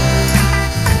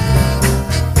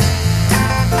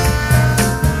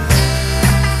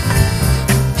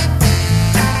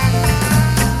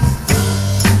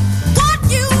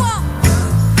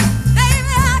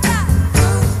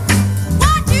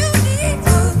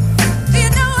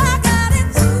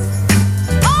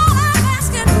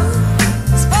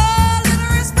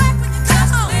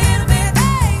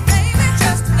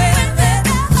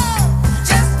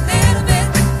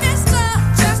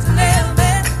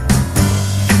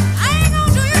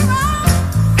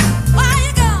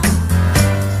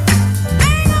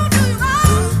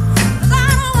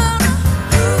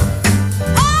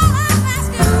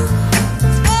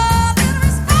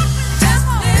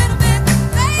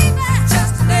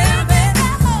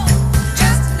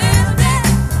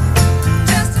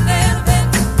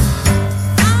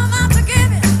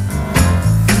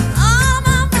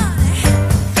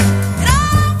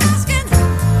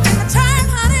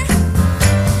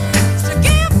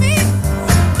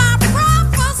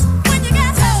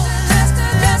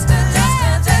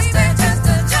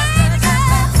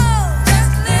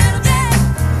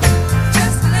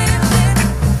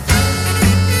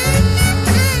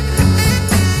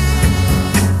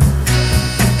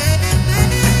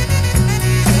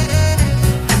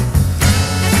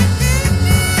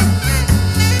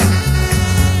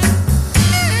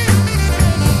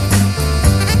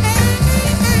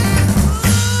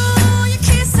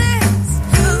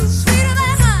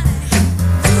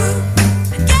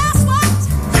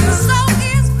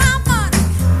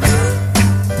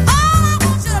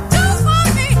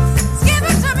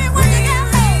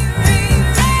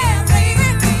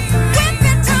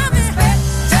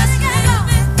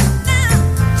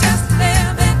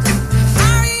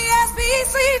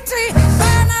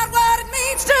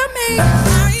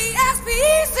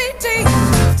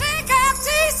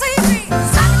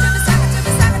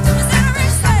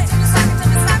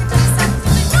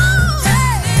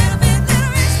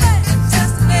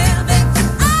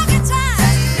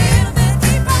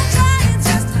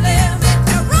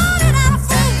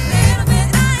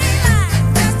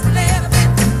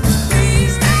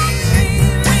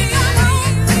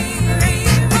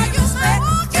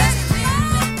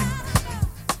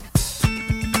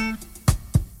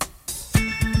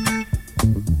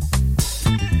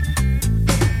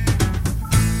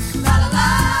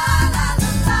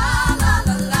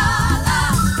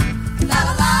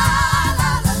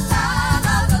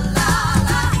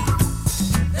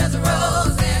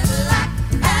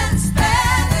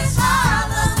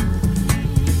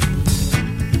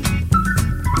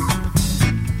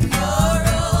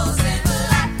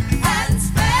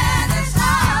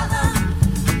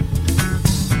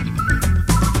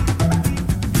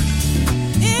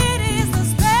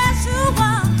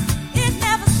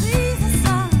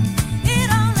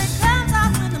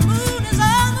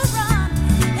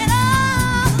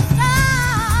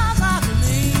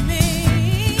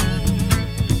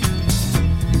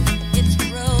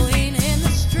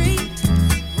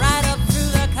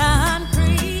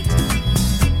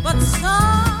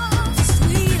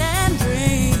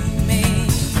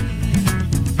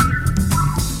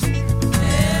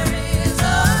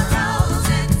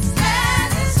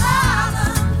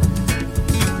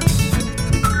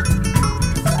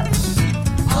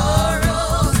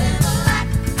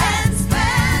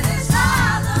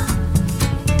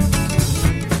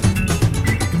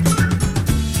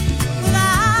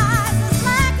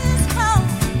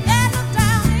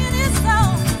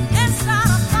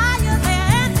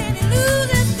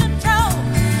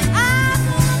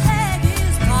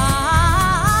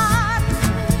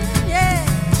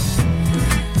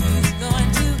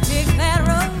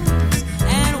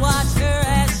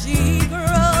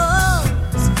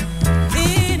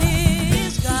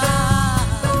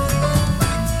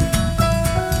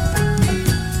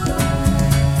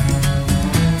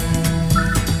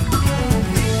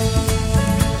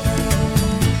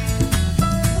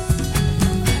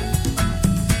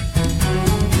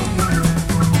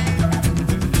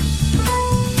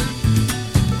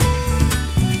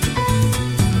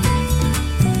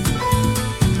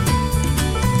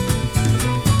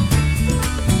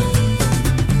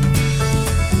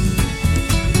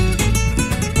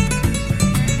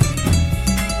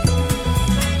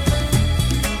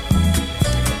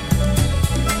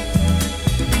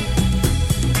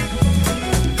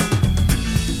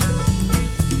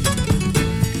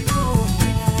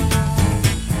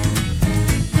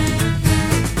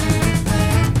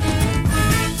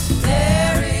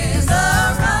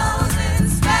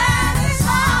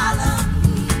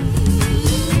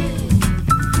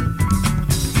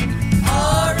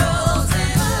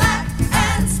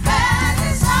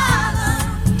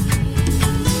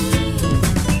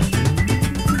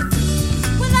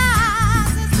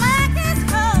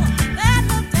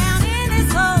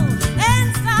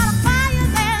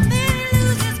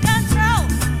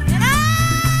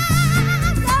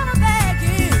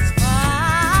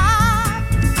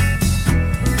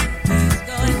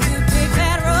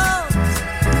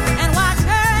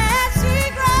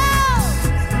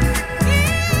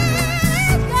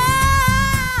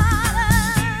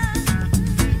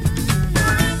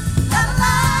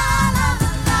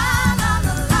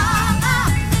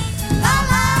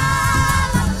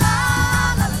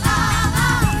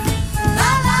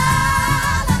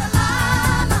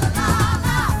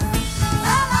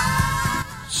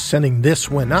 Sending this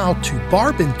one out to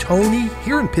Barb and Tony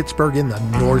here in Pittsburgh in the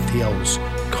North Hills.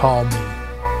 Call me.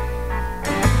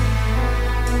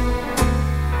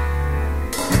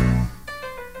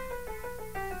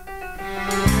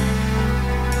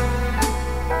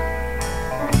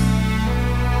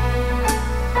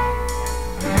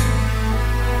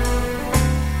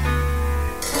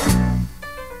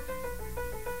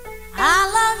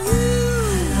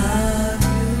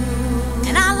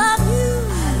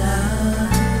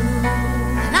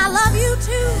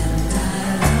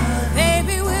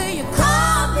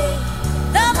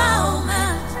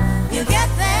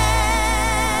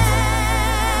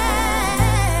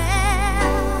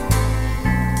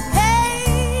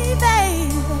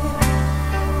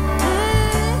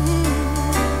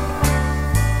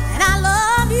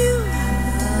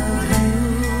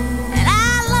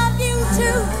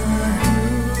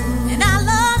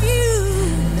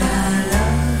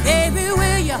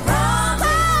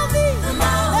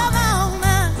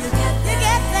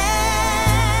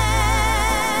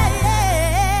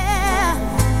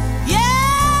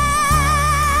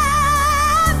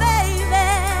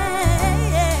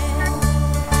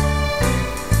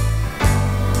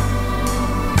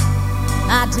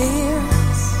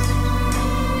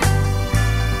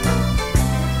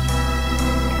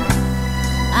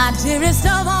 Dearest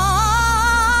of all,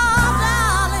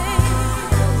 darling,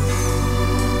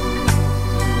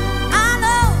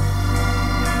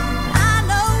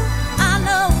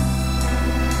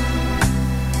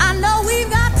 I know we've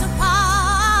got to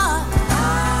part.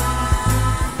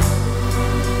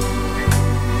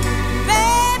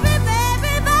 Baby,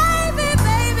 baby, baby,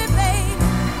 baby, baby,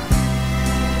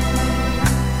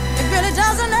 it really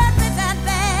doesn't hurt me that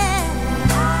bad,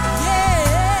 yeah.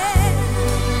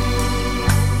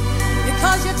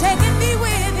 'Cause you're taking me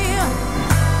with you,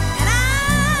 and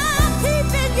I'm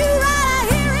keeping you right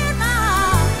here in my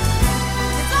heart.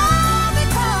 It's all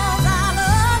because I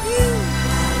love you.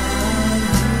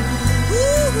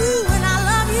 Ooh, and I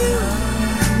love you,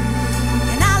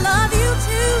 and I love you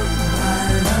too.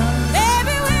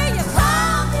 Baby, will you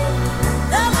call me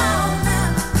the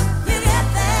moment you get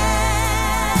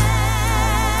there?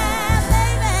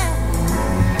 Baby,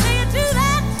 will you do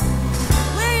that?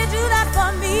 Will you do that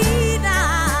for me?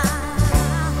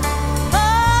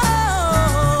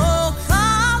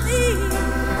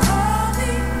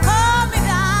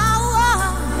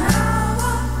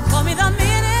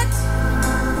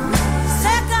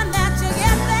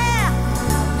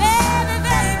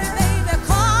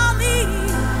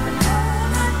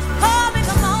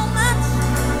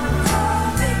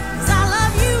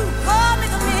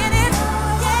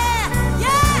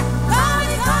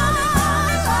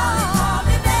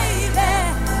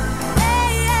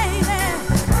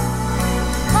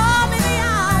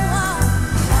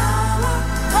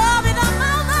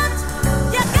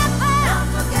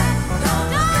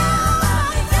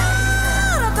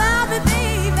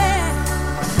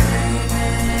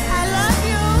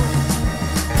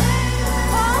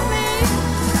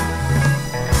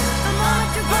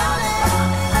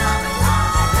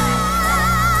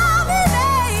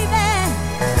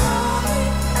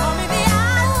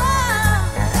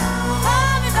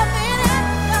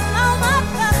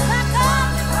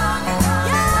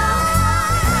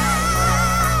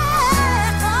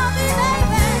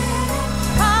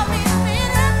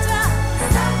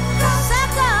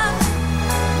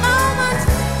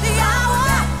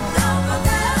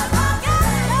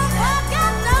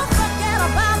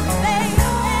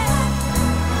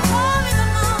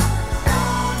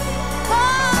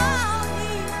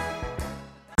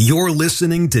 You're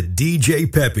listening to DJ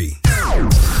Peppy.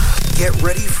 Get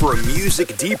ready for a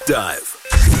music deep dive.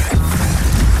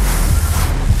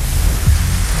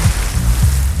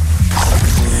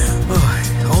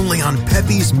 Only on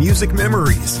Peppy's Music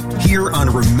Memories, here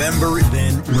on Remember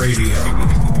Then Radio.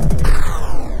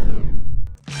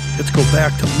 Let's go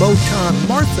back to Motown,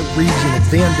 Martha Reeves and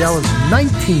Vandellas,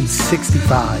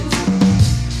 1965.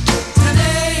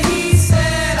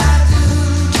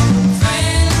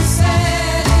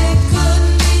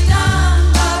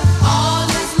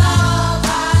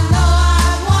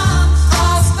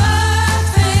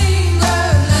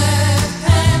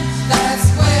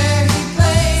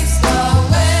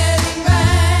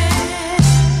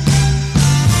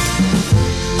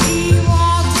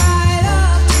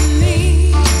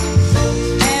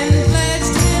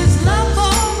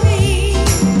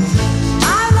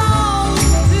 I love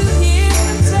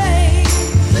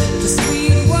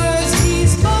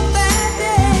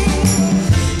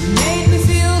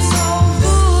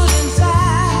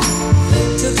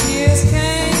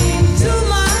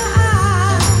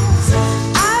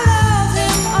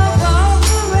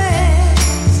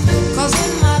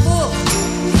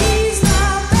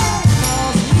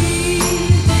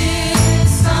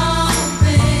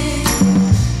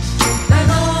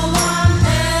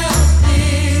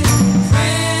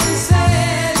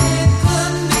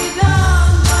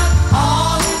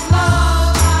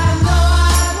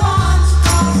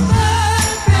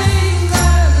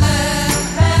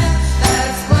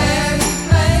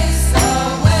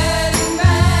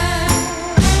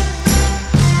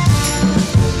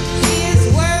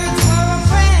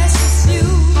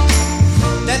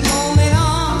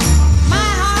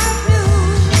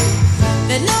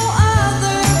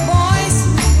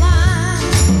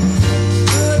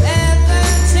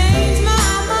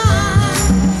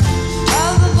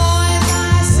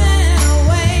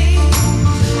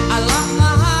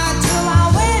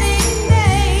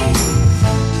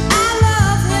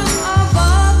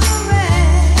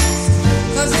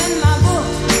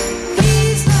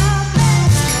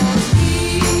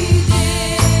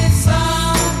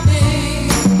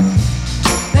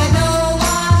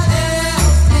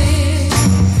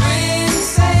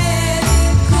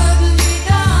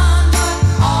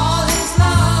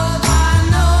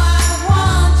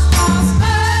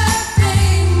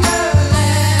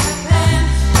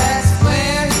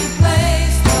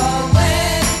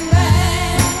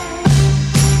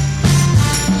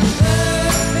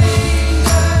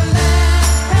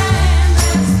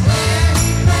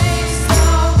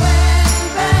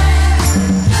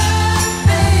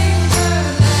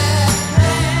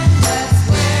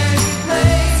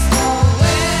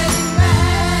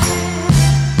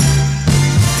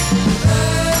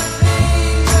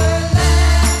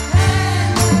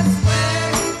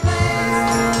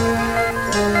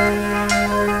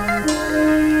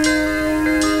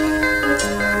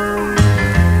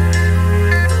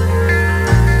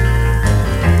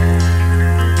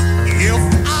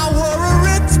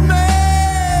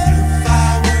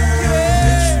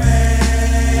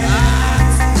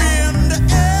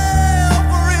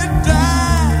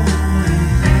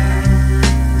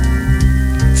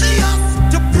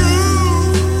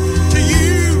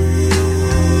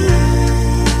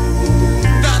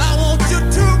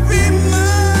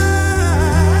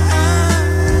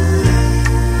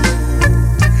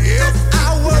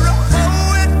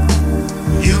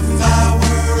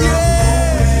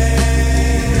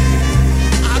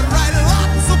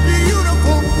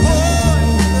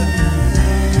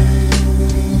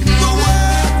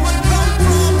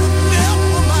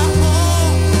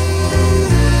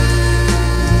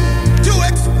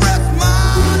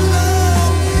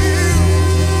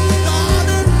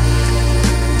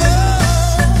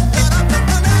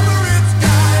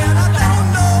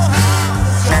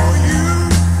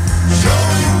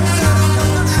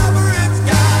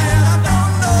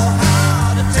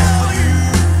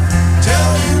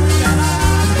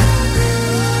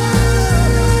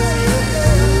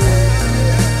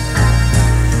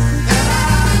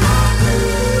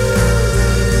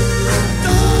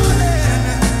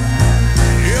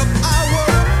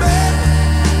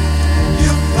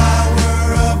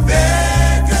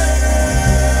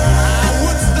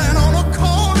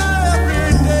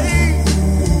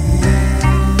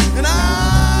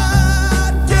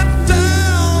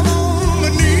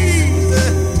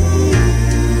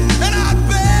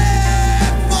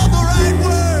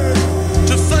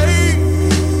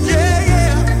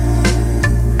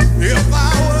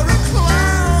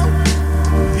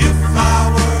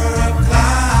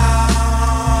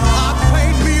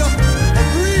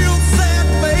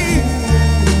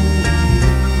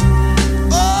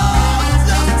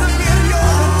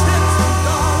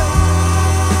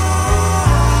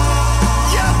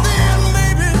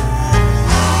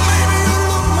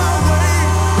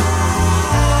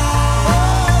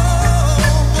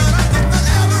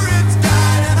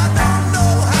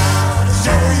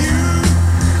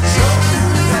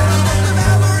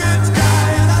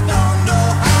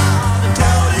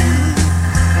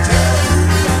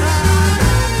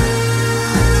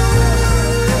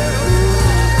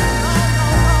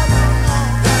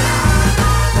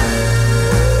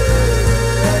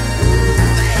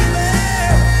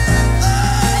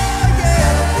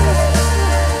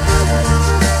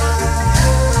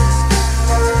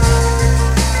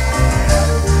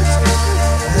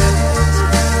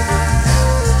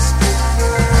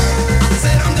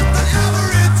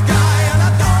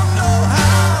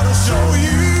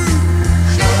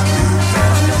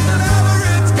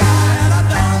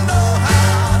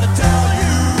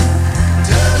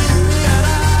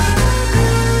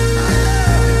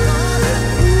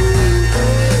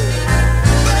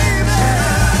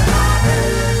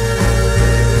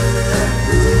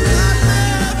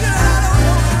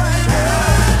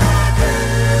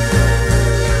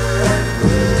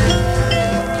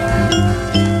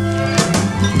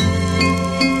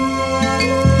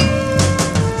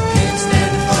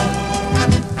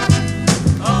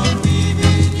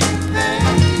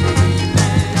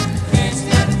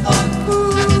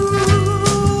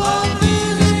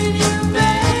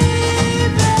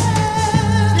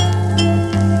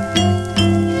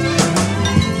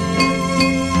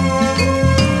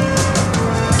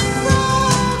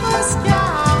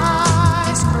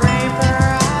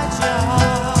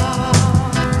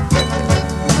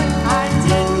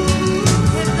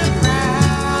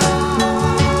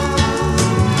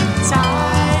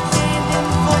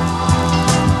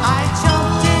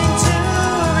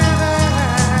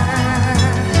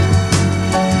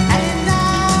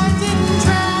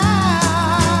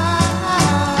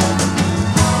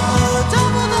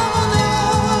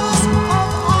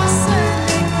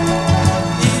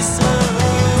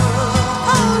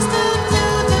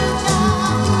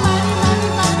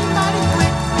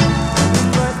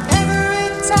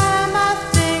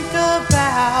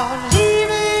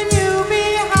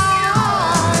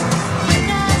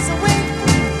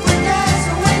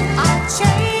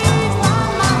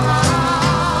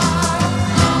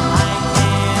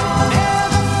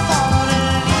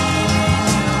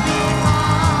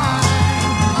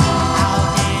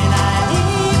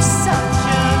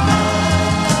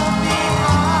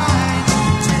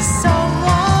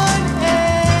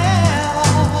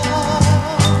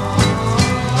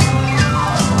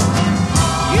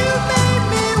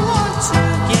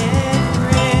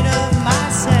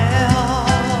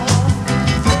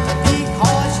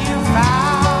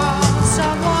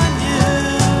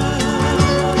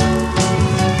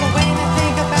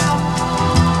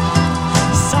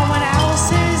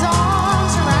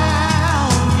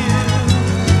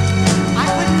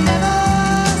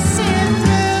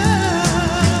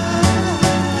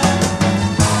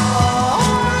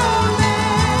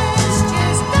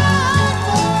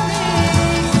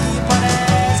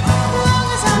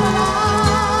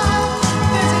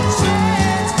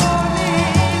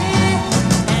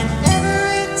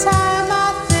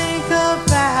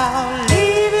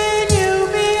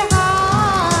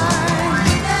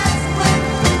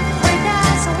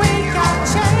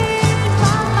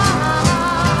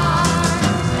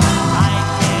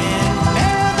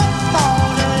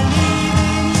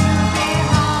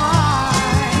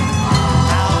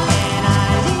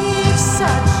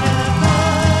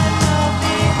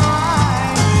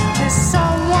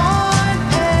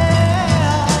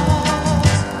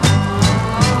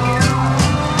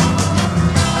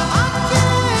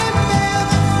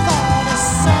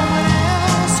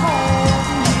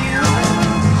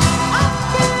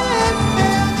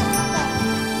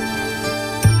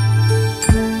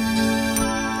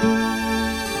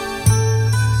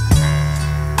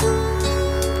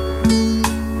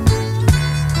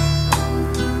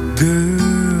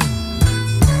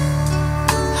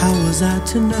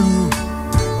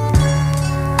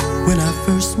when I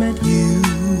first met you.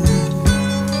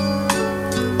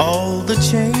 All the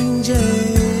changes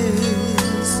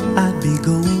I'd be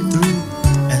going through,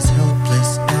 as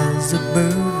helpless as a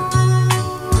bird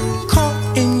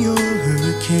caught in your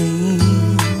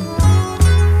hurricane,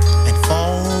 and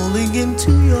falling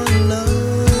into your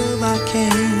love I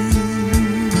came.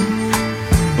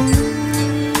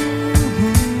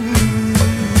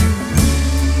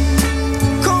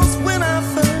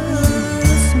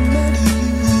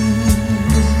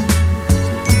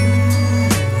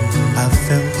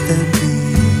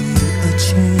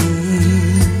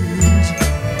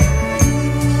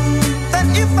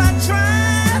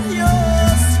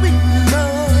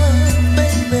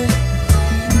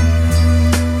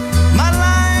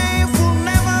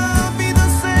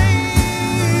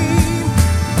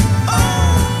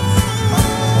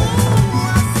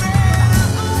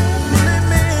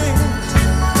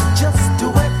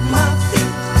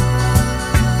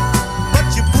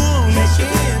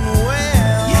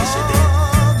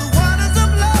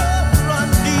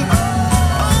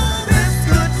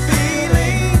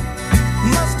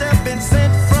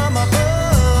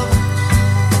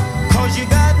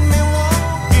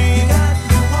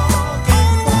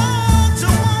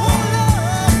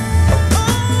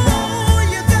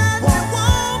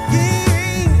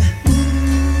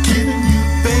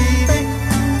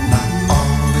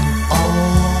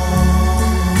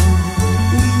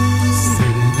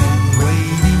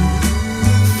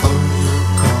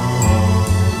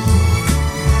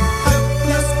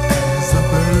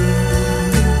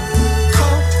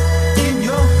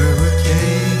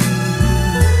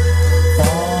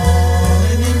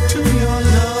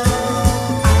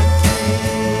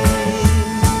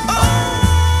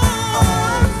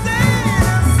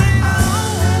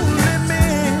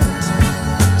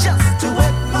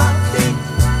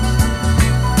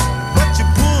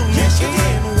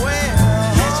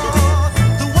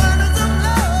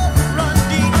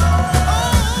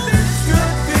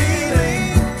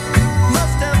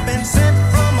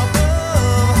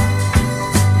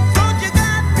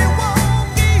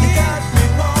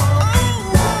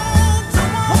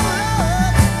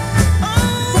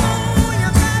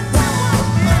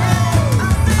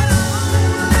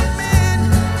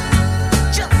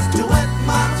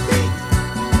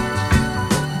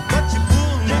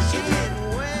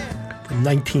 From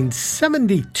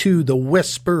 1972, The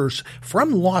Whispers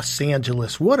from Los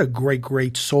Angeles. What a great,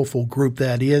 great soulful group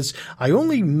that is. I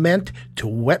Only Meant to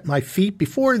Wet My Feet.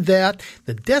 Before that,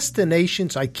 The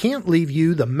Destinations, I Can't Leave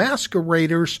You, The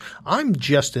Masqueraders, I'm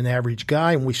Just an Average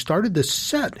Guy. And we started the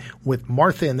set with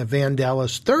Martha and the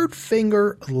Vandellas, Third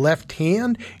Finger, Left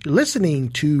Hand. You're listening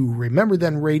to Remember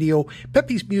Then Radio,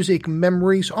 Pepe's Music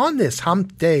Memories on this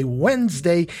Hump Day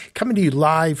Wednesday, coming to you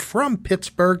live from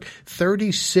Pittsburgh,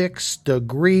 36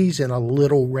 degrees and a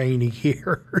little rainy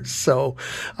here. So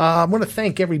I want to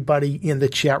thank everybody in the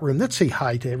chat room. Let's say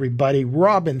hi to everybody.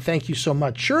 Robin, thank you so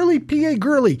much. Shirley P.A.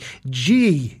 Gurley,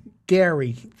 G.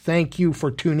 Gary, thank you for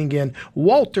tuning in.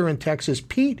 Walter in Texas,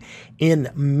 Pete in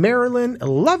Maryland,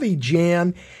 Lovey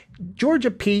Jan,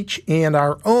 Georgia Peach, and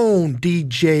our own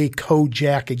DJ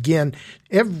Kojak again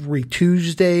every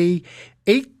Tuesday,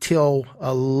 8 till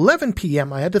 11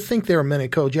 p.m. I had to think there a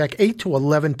minute, Kojak. 8 to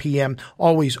 11 p.m.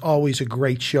 Always a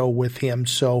great show with him.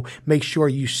 So make sure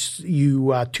you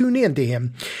tune in to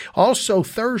him. Also,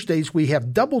 Thursdays, we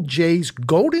have Double J's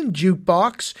Golden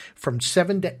Jukebox from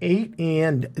 7 to 8.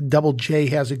 And Double J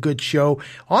has a good show.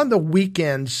 On the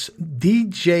weekends,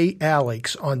 DJ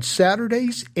Alex. On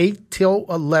Saturdays, 8 till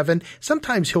 11.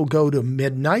 Sometimes he'll go to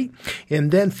midnight. And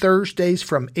then Thursdays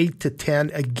from 8 to 10.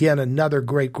 Again, another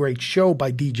great, great show by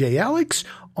DJ Alex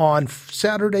on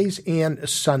Saturdays and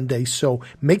Sundays. So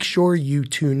make sure you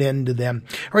tune in to them.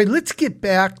 All right, let's get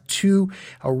back to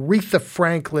Aretha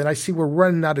Franklin. I see we're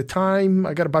running out of time.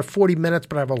 I got about 40 minutes,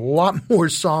 but I have a lot more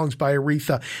songs by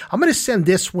Aretha. I'm going to send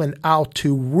this one out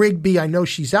to Rigby. I know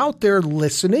she's out there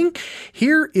listening.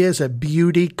 Here is a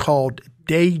beauty called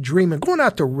Daydreaming. Going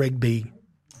out to Rigby.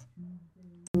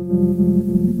 Look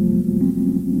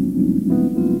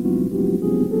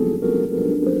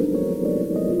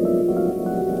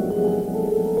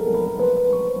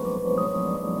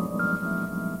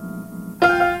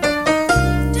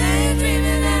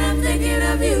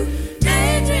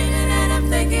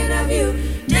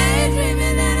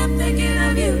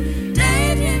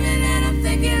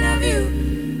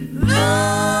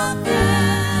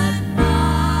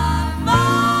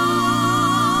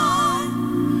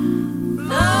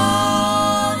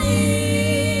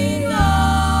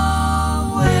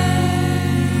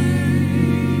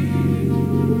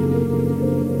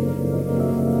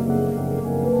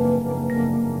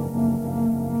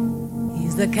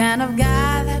the kind of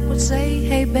guy that would say,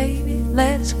 hey baby,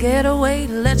 let's get away,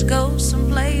 let's go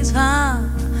someplace, huh,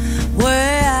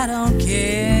 where I don't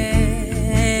care.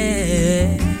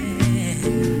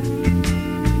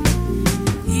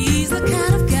 He's the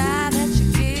kind of guy that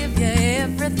you give you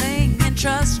everything and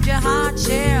trust your heart,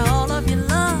 share all of your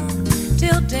love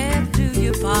till death do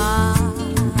you part.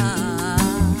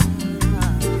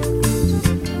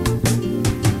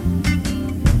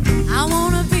 I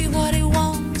wanna be what he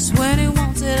wants when he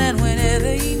wants it and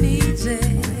whenever he needs it.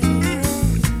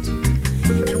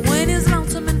 And when he's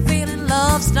lonesome and feeling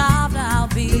love-starved, I'll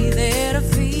be there to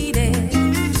feed it.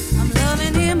 I'm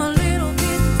loving him a little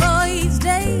bit for each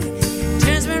day.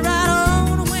 Turns me right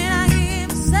on when I hear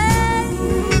him say,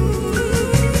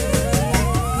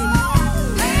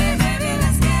 hey baby,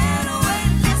 let's get away,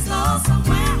 let's go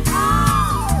somewhere.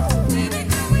 Oh, baby,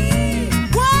 can we?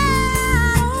 Why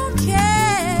I don't care.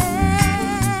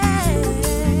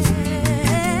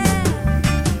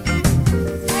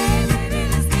 Hey baby,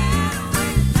 let's get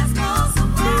away, let's go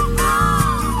somewhere. Oh,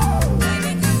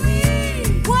 baby, can we?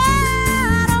 Why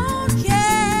I don't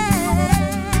care.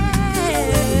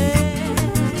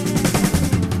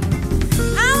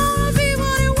 I wanna be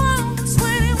what he wants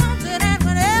when he wants it and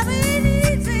whenever he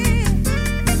needs it.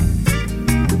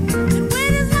 And when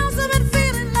he's lonesome and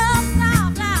feeling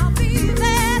love-starved, I'll be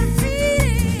there to feed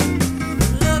him.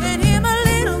 Loving him a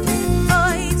little bit for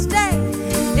each day.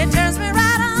 It turns me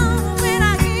right on when I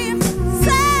hear him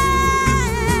say,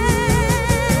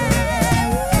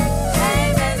 hey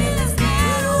baby, let's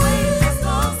get away, let's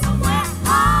go somewhere.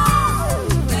 Oh,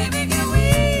 baby, can we?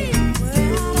 Well,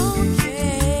 I don't care.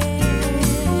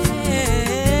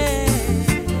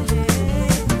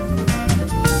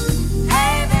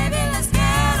 Hey baby, let's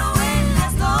get away,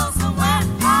 let's go somewhere.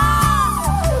 Oh,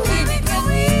 baby, can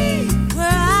we? Well,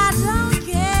 I don't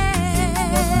care.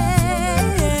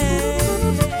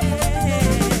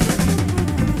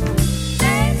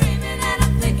 Daydreaming and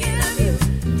I'm thinking of you.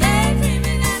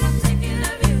 Daydreaming and I'm thinking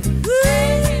of you.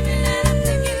 Daydreaming and I'm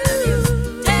thinking of you.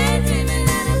 Daydreaming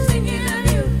and I'm thinking of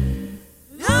you.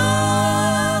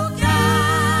 Look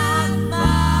at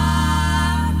my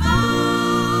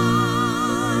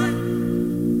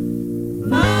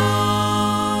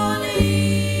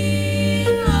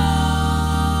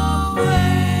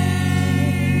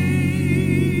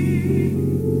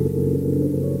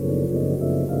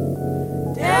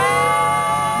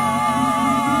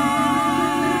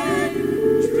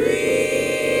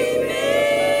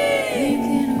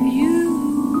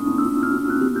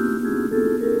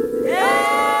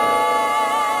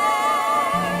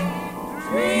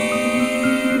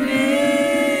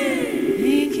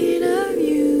thinking of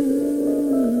you.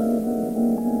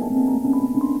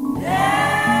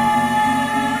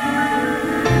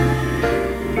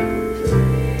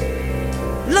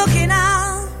 Looking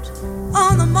out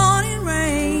on the morning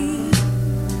rain,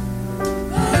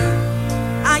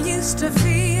 I used to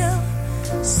feel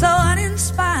so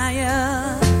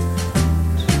uninspired.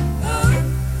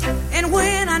 And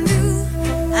when I knew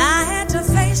I had to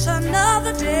face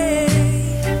another day,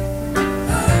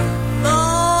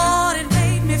 Lord, it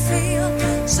made me feel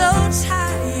so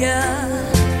tired.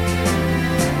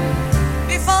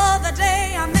 Before the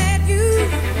day I met you,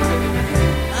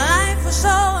 life was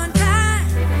so unkind.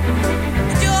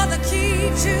 And you're the key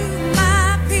to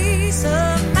my peace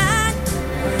of mind.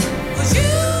 'Cause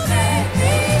you make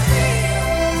me feel,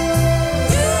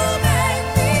 you make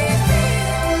me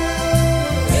feel,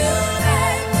 you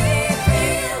make me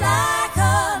feel like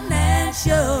a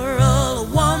natural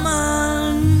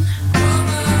woman.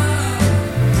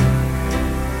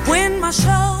 When my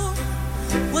soul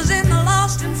was in the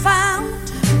lost and found,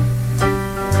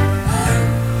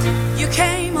 you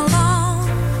came along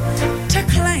to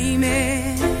claim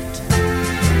it.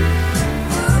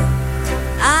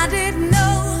 I didn't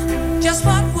know just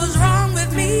what was wrong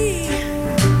with me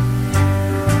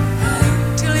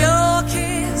till your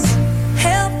kiss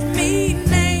helped me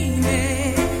name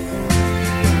it.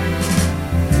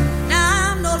 Now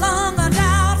I'm no longer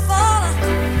doubtful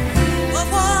of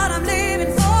what I'm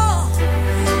living for.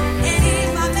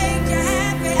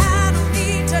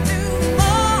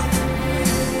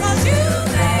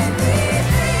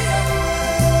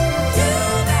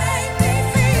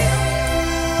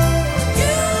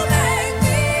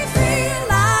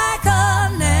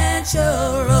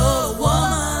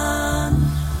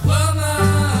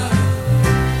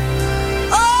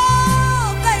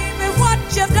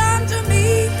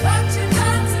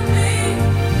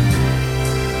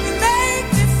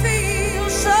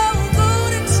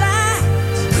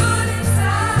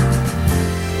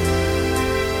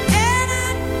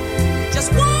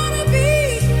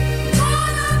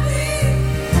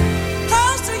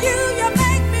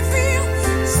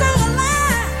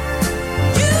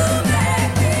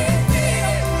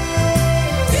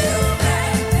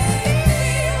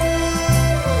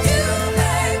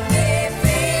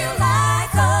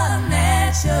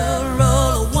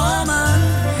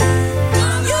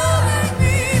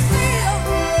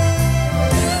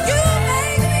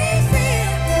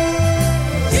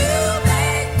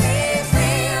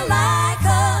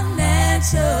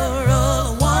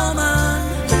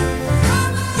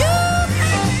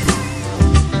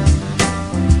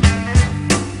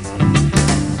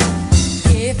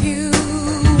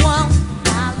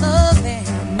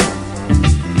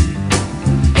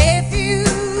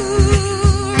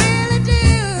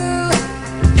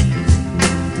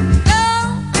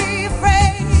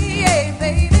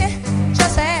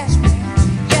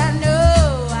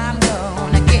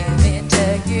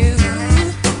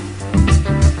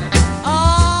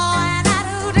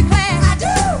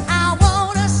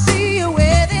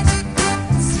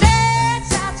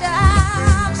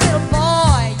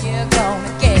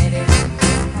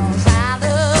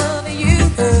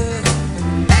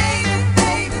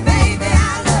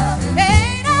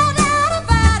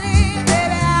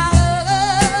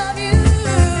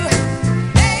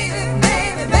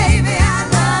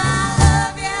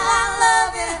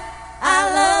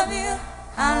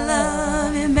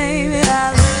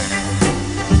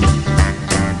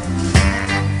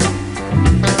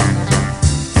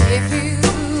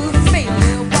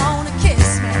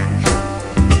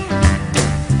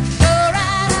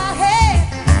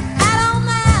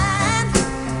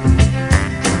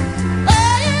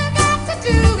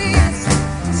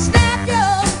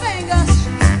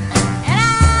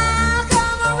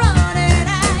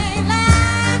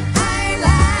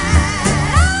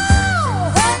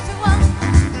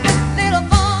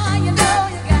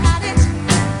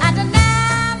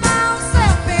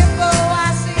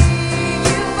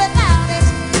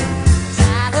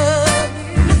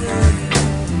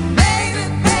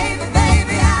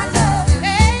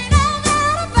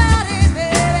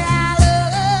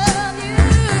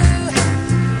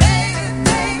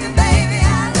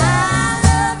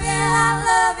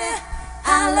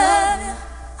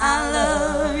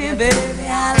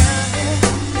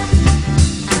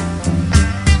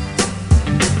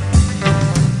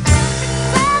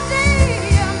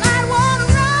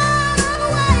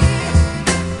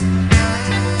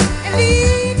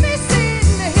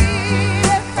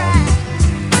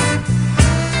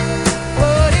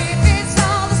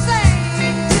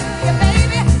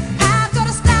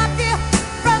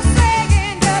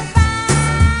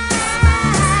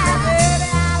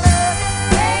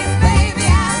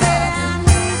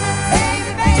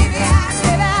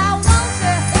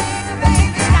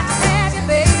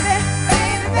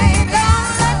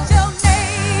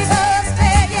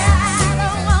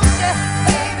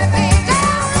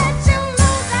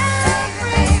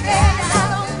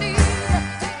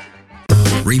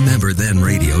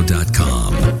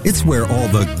 It's where all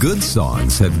the good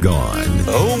songs have gone.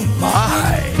 Oh,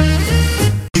 my.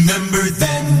 Remember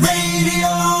Then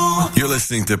Radio. You're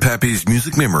listening to Pepe's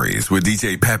Music Memories with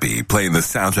DJ Pepe playing the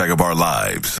soundtrack of our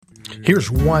lives. Here's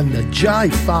one, the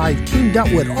Jive 5 teamed up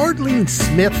with Arlene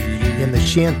Smith in the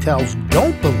Chantels'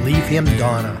 Don't Believe Him,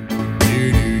 Donna.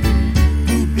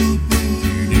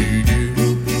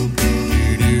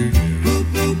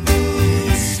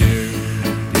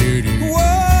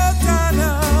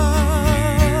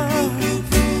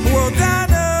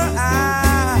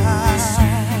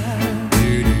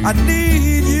 I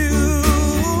need you.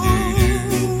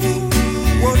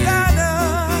 Well, Donna,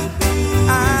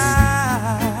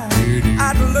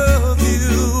 I love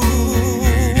you.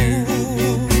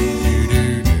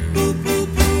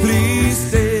 Please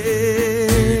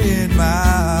stay in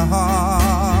my heart.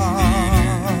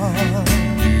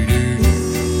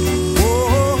 Oh,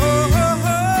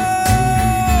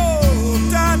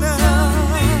 Donna.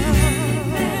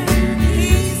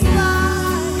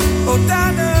 Oh,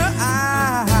 Donna.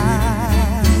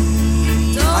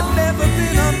 I've never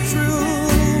been untrue.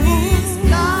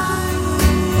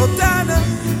 Oh, Donna,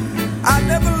 I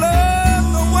never loved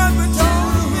no one but you.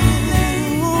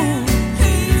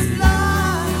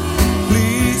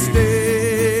 Please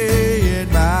stay in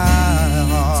my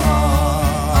heart.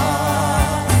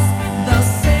 The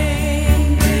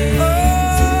same thing. Oh,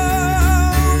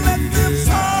 let them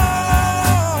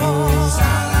talk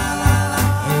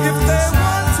if they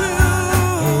want to.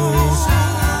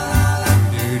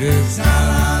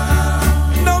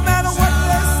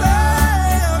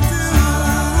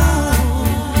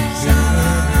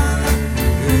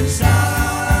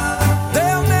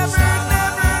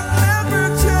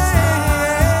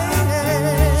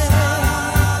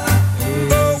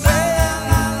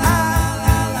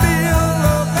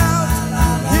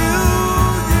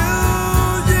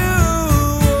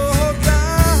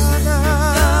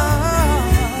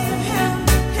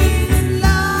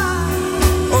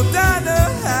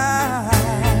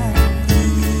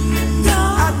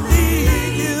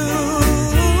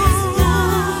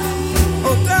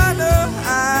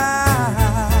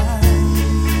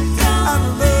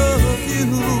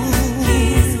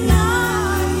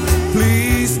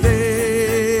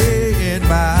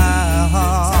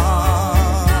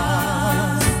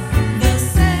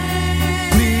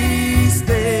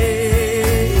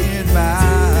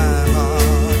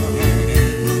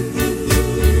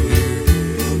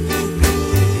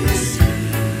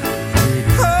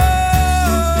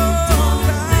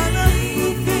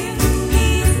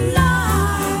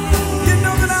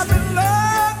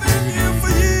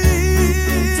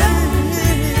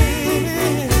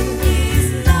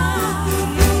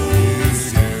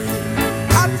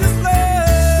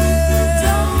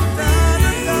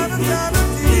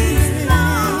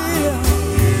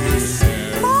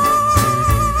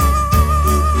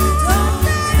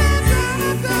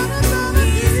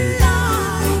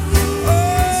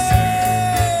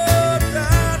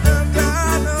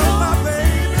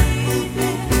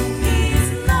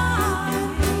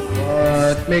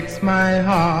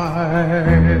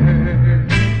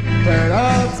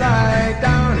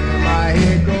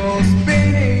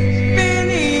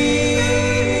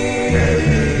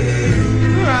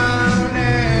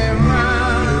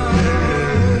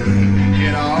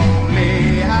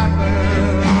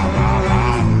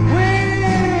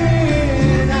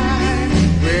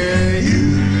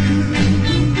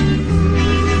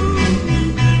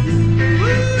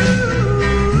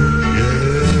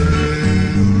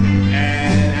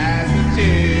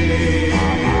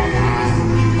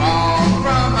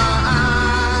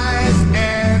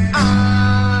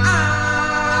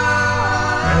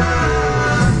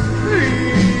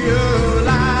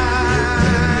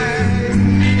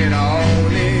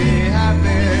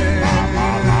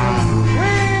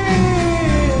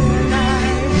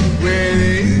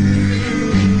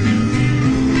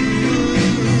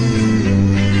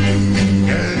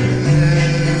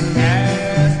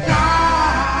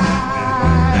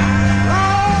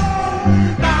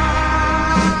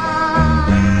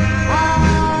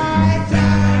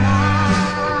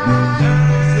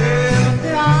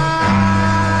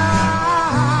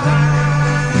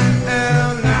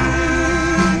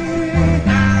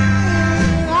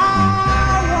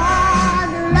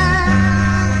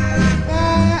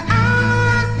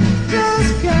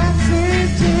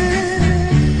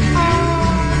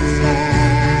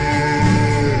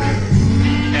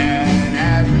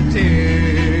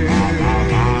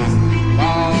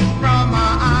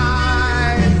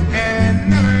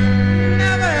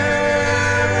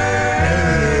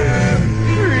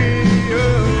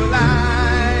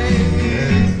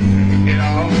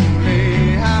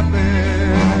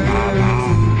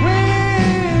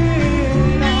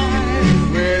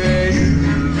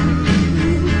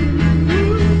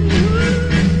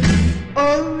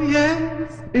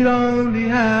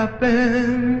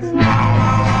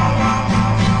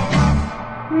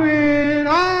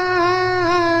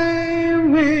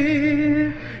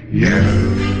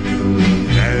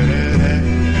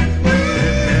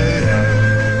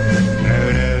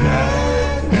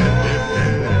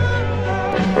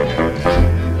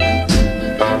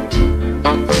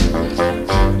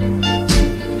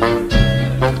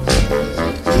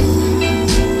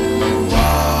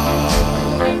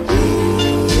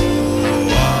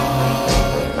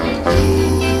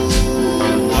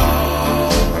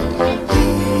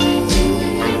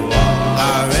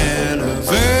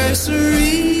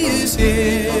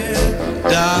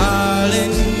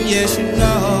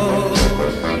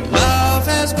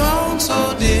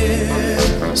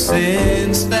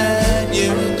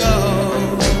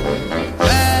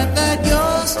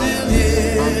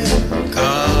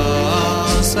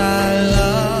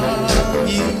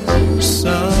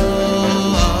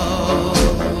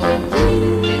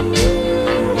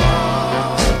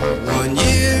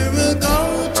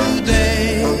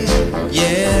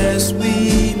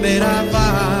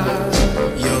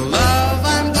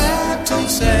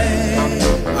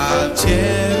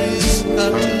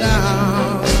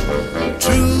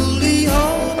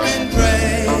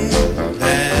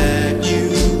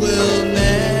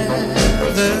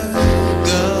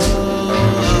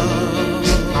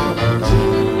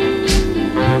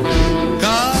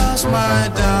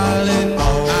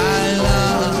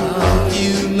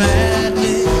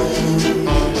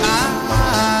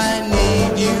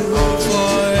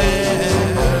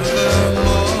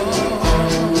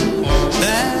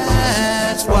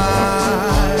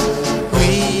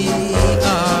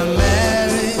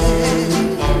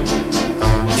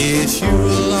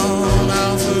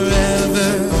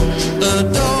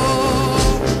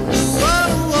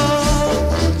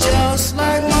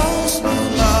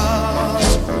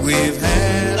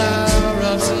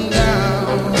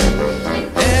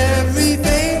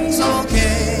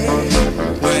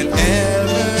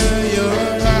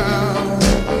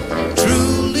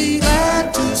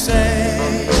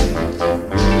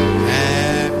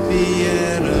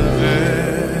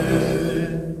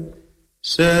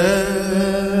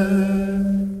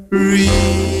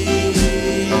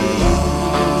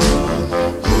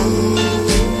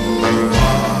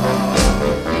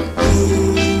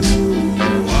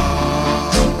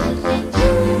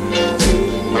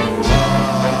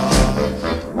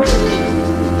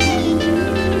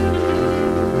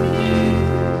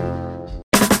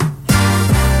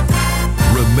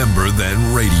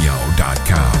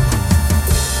 RememberThenRadio.com.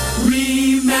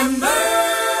 Remember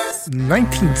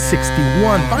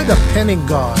 1961 by the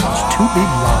Penningods, To Be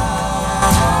Loved.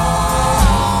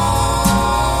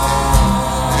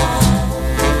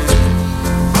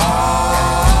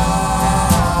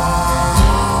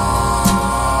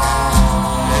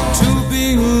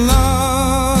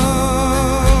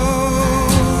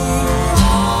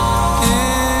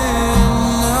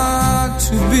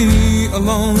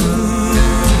 Alone.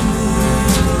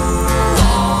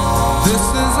 This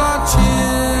is our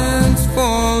chance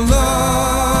for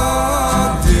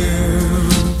love, dear.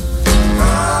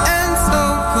 And so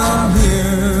come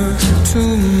here to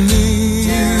me.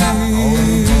 Cheer up,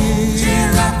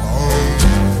 cheer up,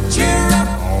 cheer up,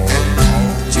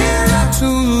 cheer up to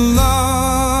love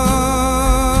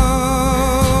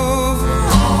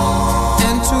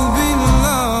and to be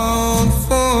loved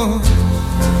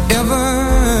forever.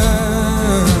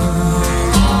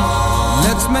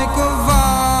 Make a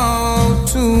vow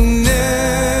to never,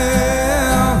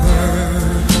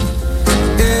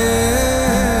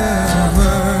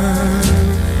 ever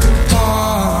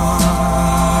part.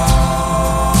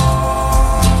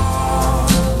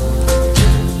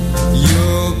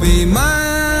 You'll be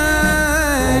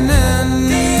mine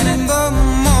and in the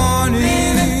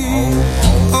morning,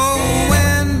 oh,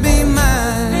 and be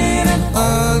mine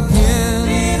again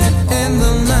in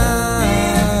the night.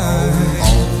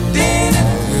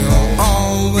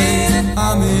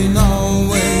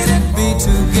 Always be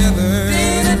together.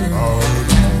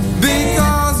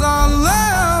 Because our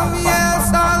love,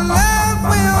 yes, our love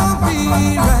will be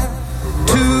right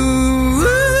to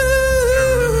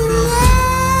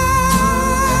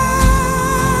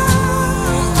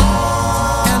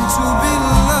and to be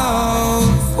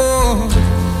loved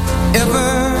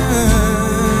forever.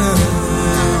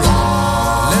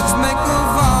 Let's make a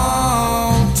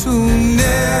vow to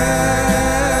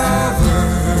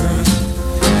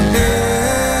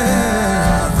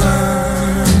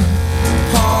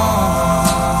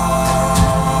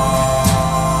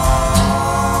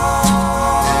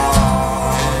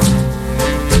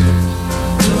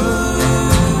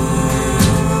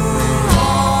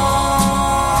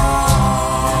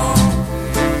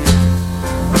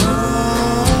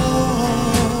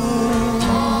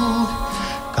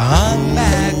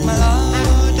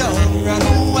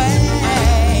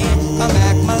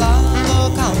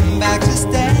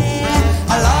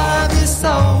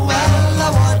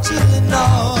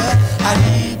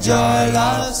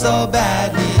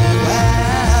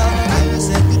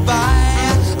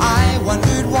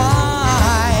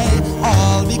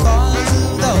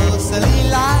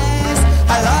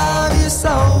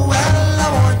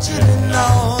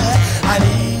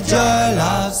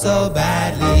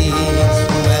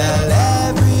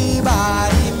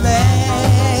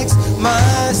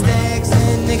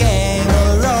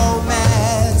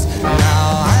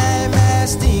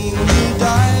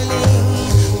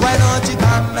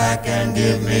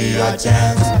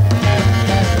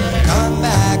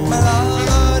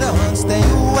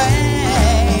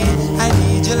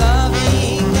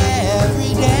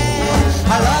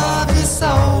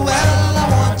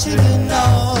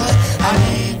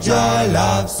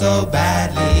so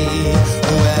badly.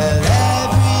 Well,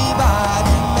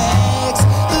 everybody makes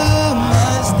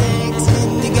mistakes in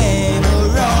the game of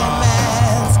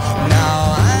romance. Now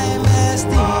I'm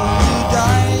asking you,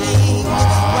 darling,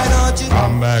 why don't you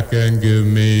come back and give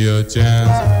me a chance?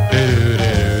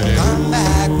 Come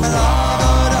back, my love,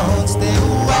 oh, don't stay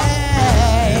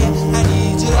away. I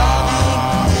need your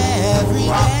loving every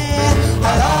day.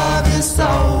 I love you so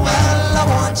well, I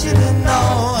want you to know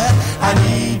I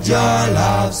need your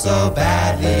love so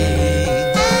badly.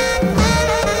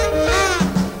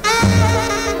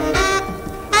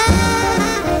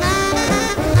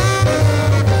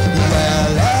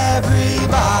 Well,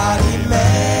 everybody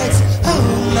makes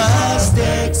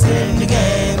mistakes in the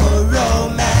game of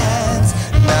romance.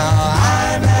 Now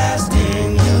I'm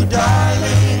asking you,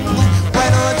 darling, why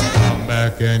don't you come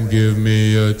back and give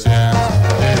me a chance?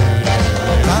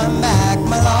 come back,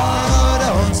 my love,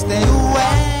 don't stay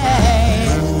away.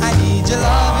 I need your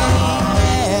loving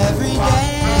every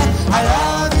day. I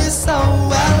love you so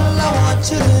well, I want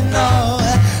you to know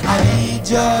I need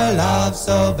your love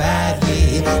so badly.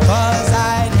 'Cause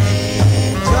I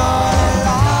need your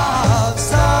love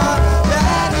so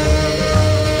badly.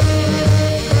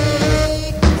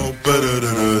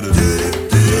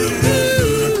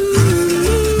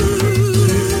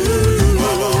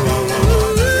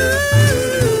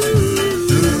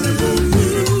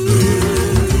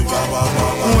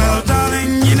 Well,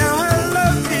 darling, you know I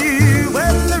love you.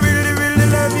 Well, I really, really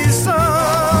love you so.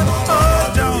 Oh,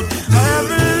 don't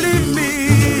ever leave me.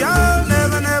 I'll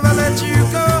never, never let you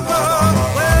go.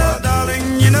 Well, darling,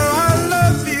 you know I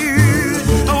love you.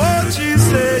 Won't you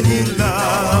say you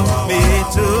love me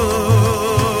too?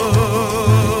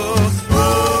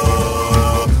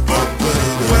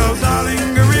 Well, darling,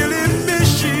 I really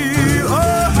miss you.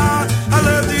 Oh, how I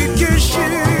love to kiss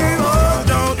you. Oh,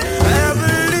 don't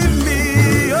ever leave me.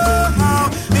 Oh, how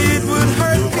it would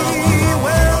hurt me.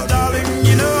 Well, darling,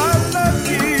 you know I love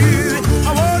you.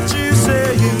 I want you to say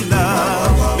you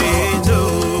love me too.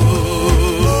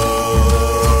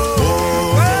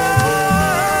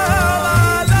 Well,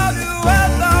 I love you.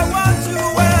 Well, I want you.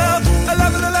 Well, I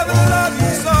love you, love you, love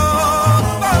you so.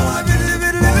 Oh, I really,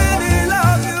 really, really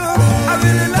love you. I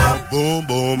really love you. Boom,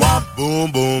 boom, wop, boom,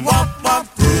 boom, wop, wop.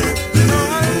 You know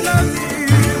I love you.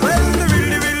 Well, I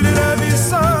really, really love you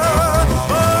so.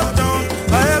 Oh, don't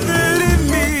ever leave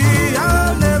me.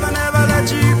 I'll never, never let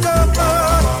you go.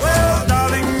 Well,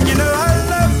 darling, you know I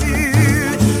love you.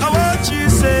 I want you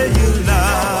to say you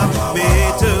love me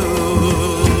too.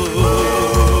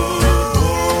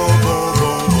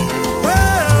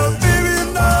 Well, baby,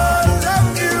 no, I love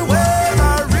you. Well,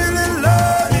 I really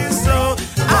love you so.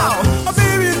 Ow,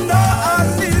 baby, no, I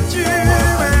need you.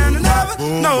 And I never,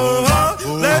 no,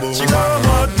 let you go.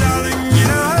 Darling, you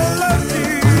know I love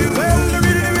you. Well, I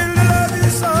really, really love you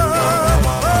so. Oh,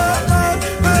 don't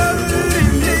ever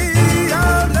leave me.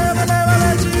 I'll never, never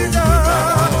let you go.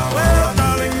 Well,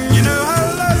 darling, you know I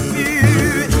love you.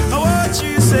 I want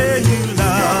you to say you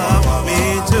love me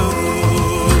too.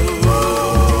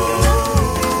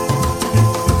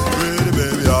 Pretty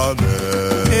baby, I'll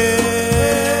never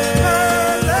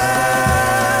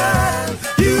let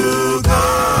you go.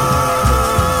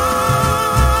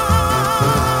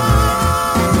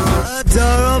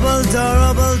 Adorable,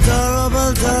 adorable, adorable,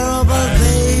 adorable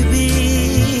baby.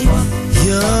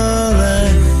 You're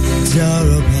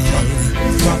adorable,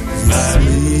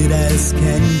 sweet as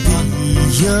can be.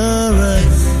 You're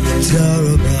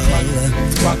adorable.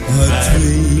 A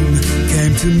dream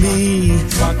came to me.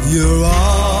 You're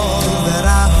all that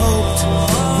I hoped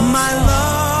my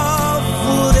love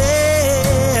would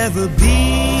ever be.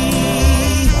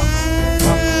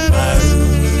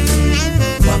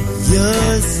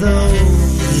 You're so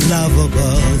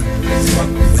lovable.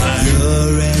 When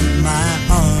you're in my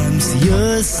arms,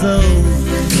 you're so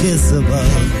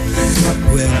kissable.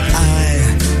 When I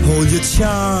hold your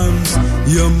charms,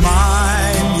 you're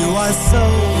mine. You are so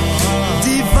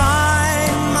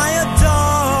divine, my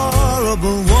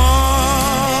adorable one.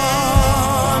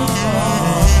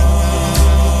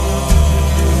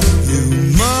 You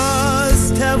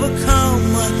must have come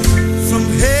from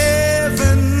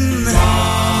heaven,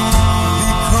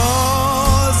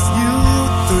 because you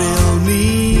thrill me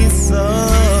so.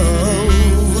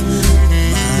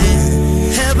 My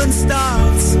heaven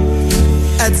starts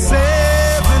at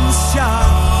 7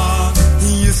 sharp.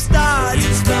 You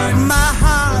start my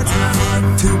heart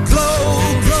to glow,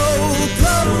 glow,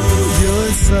 glow.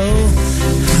 You're so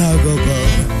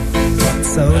huggable,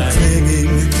 so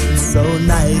clinging, so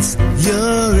nice.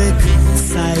 You're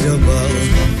excitable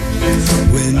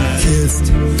when kissed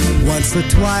once or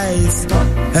twice,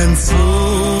 and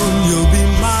soon you'll be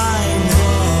mine.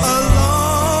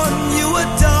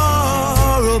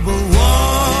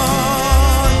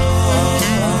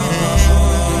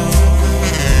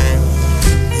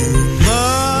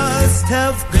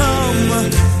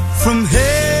 from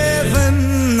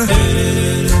heaven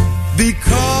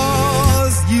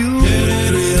because you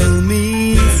thrill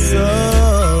me so.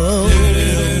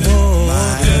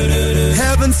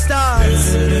 Heaven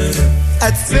starts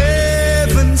at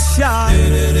 7 sharp.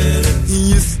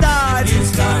 You start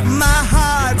my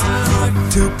heart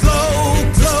to glow,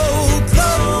 glow,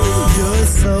 glow. You're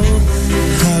so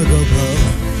huggable,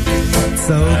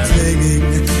 so clinging,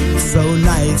 so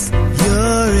nice.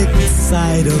 You're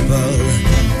excitable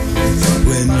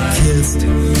when kissed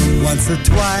once or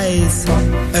twice,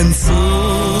 and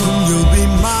soon you'll be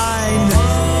mine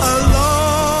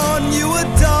alone. You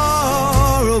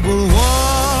adorable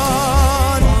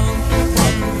one.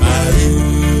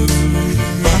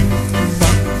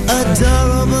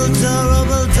 Adorable,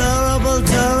 adorable, adorable,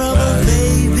 adorable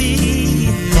baby.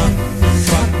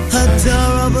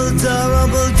 Adorable,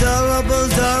 adorable, adorable,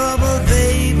 adorable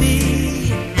baby.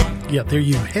 Yeah, there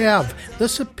you have the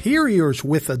Superiors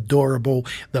with Adorable,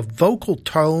 the vocal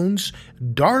tones,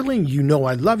 Darling, You Know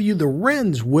I Love You, the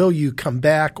Wrens, Will You Come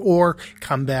Back, or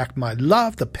Come Back My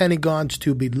Love, the Pentagons,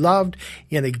 To Be Loved.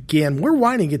 And again, we're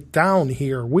winding it down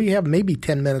here. We have maybe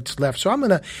 10 minutes left, so I'm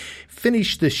going to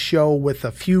finish this show with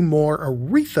a few more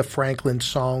Aretha Franklin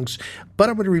songs. But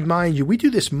I'm going to remind you, we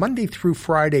do this Monday through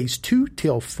Fridays, 2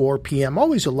 till 4 p.m.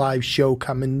 Always a live show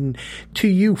coming to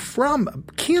you from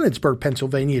Canonsburg,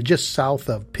 Pennsylvania, just south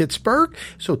of Pittsburgh.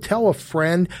 So tell a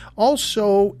friend.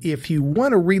 Also, if you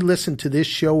want to re-listen to this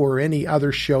show or any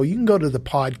other show, you can go to the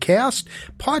podcast,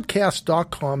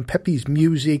 podcast.com, Pepe's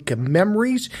Music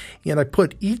Memories. And I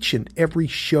put each and every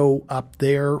show up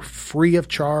there free of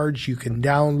charge. You can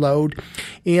download.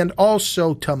 And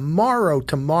also tomorrow,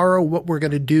 what we're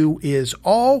going to do is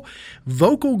all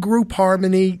vocal group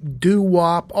harmony,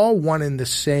 doo-wop, all one and the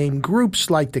same. Groups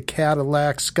like the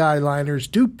Cadillacs, Skyliners,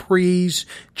 Duprees,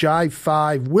 Jive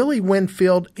 5, Willie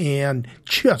Winfield, and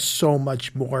just so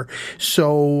much more.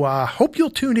 So hope you'll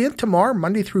tune in tomorrow,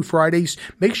 Monday through Fridays.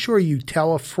 Make sure you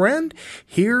tell a friend.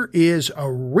 Here is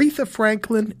Aretha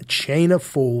Franklin, Chain of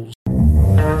Fools.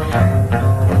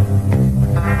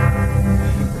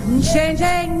 Chain,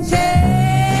 chain, chain.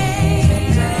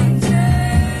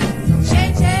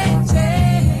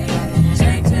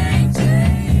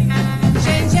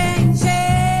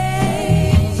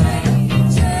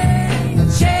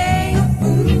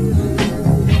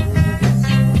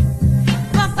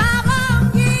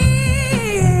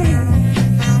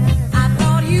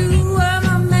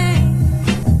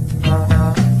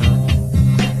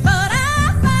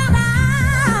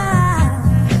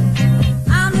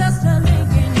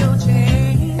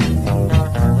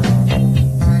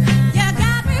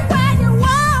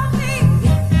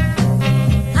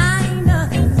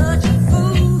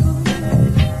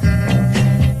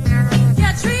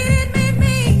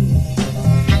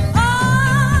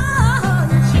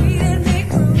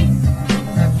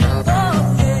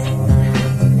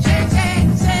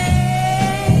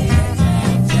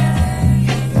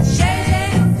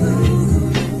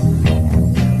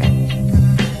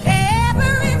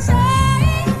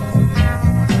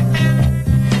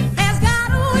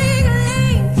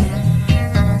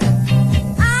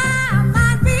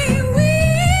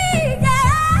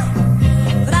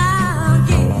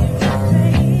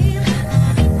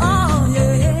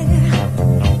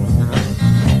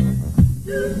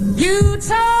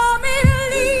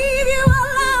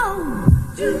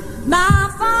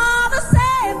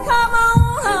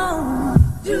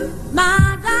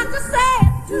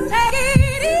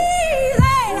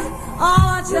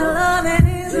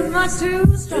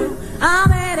 Too strong, I'm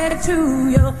headed to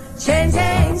your chain,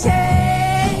 chain,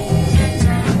 chain.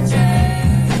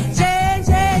 Chain,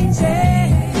 chain, chain.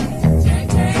 Chain,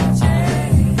 chain,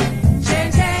 chain. Chain,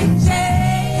 chain, chain.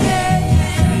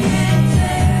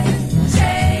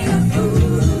 Chain of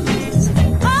fools.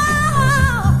 Oh,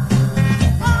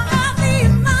 all of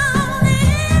these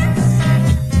mornings,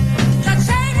 the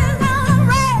chain is on the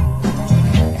rail.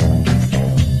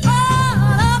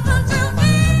 All up until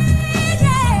me,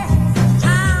 yeah.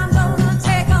 I'm gonna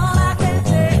take all I can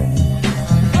take.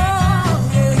 Oh,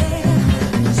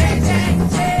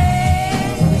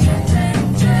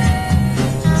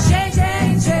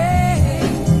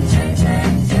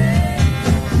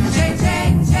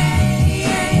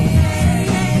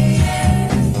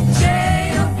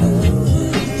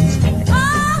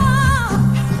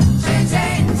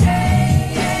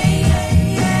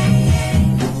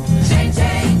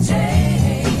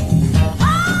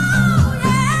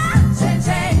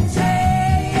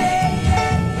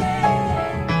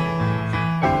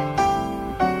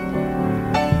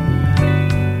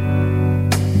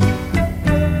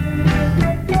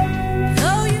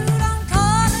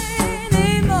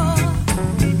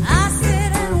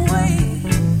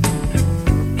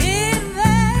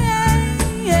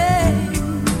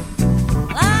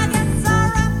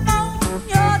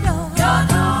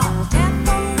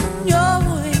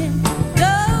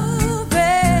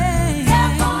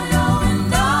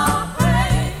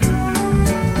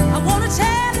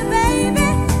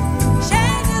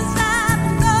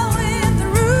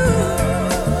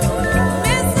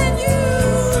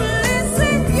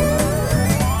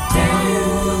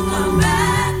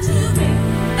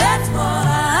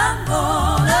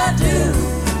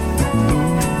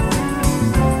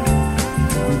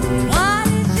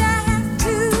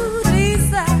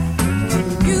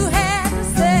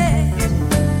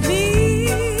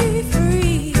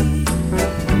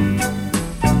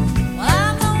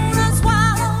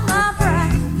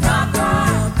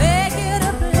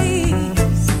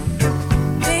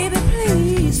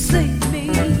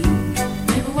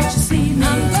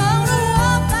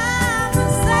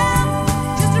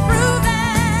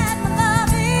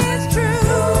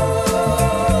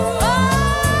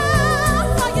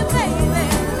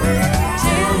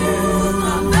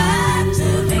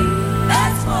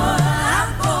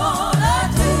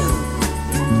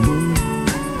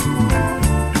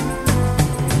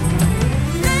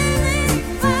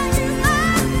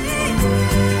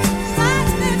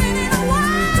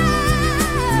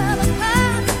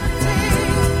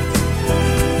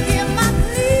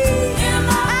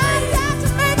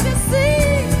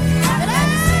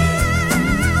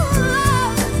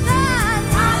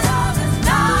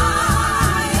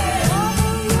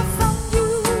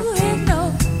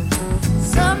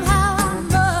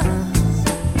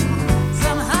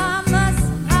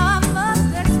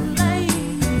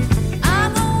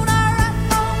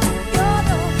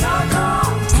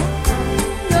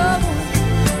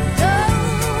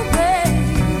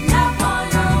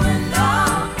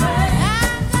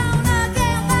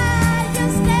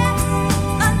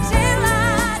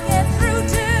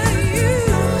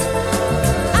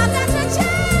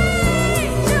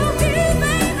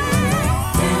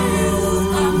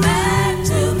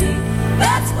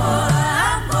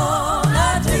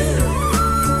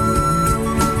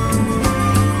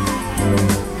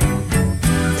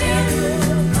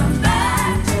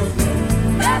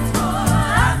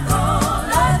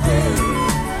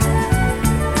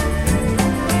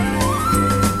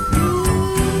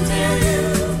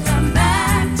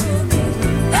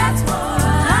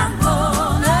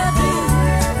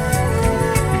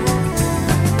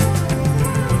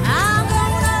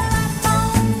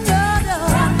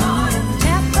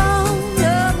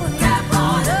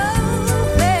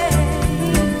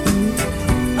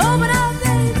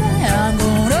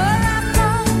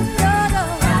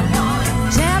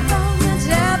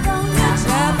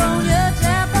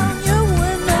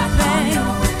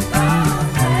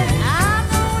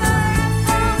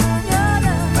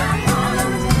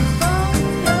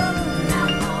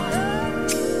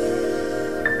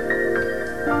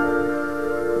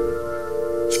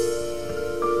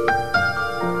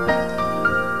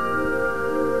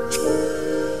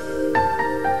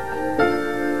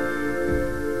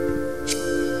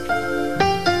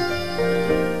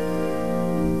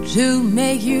 to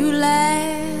make you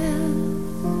laugh.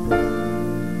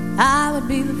 I would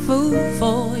be the fool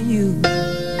for you.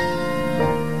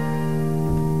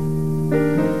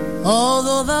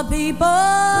 Although the people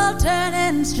turn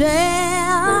and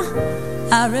stare,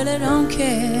 I really don't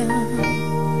care.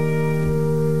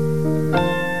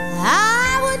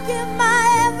 I would give my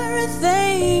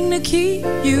everything to keep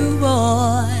you,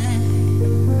 boy.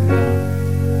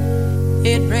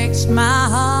 It breaks my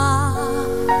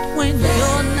heart when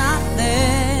you're not there.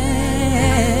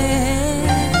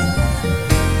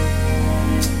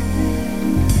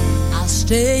 I'll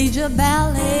stage a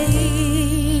ballet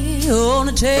on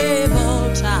a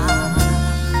tabletop,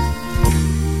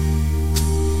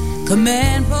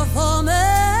 command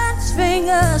performance,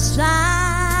 finger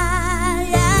style,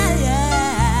 yeah,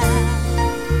 yeah.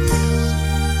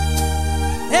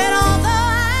 And although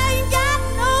I ain't got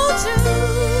no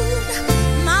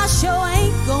tune, my show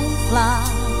ain't gon' fly.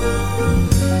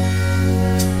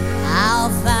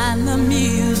 I'll find the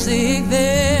music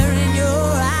there in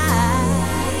your eyes.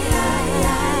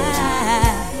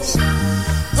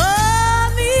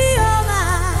 Oh, me, oh, my,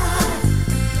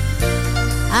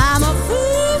 I'm a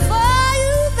fool for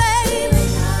you, baby.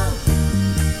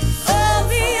 Oh,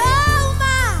 me, oh,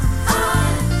 my,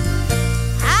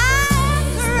 I'm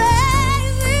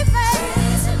crazy,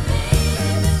 baby.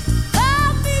 Oh,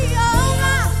 me, oh,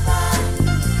 my,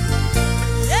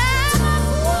 yeah, I'm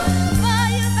a fool for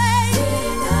you, baby.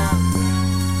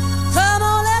 Come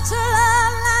on, let your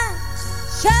love light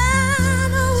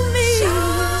shine on me.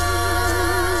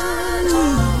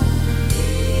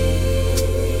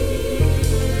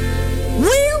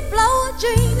 We'll blow a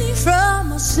genie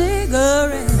from a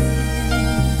cigarette,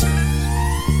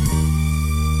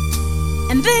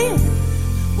 and then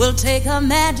we'll take a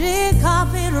magic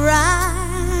carpet ride.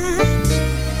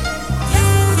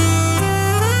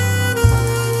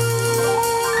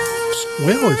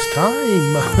 Well, it's time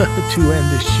to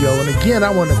end the show. And again,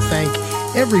 I want to thank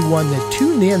everyone that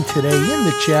tuned in today in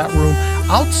the chat room,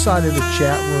 outside of the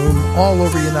chat room, all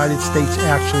over the United States,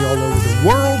 actually all over the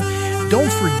world.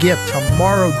 Don't forget,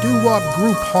 tomorrow, Doo-Wop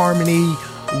Group Harmony,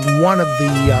 one of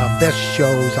the best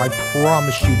shows. I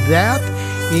promise you that.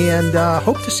 And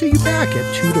hope to see you back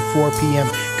at 2 to 4 p.m.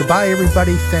 Goodbye,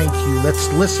 everybody. Thank you. Let's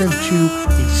listen to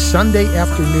A Sunday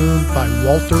Afternoon by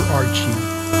Walter Archie.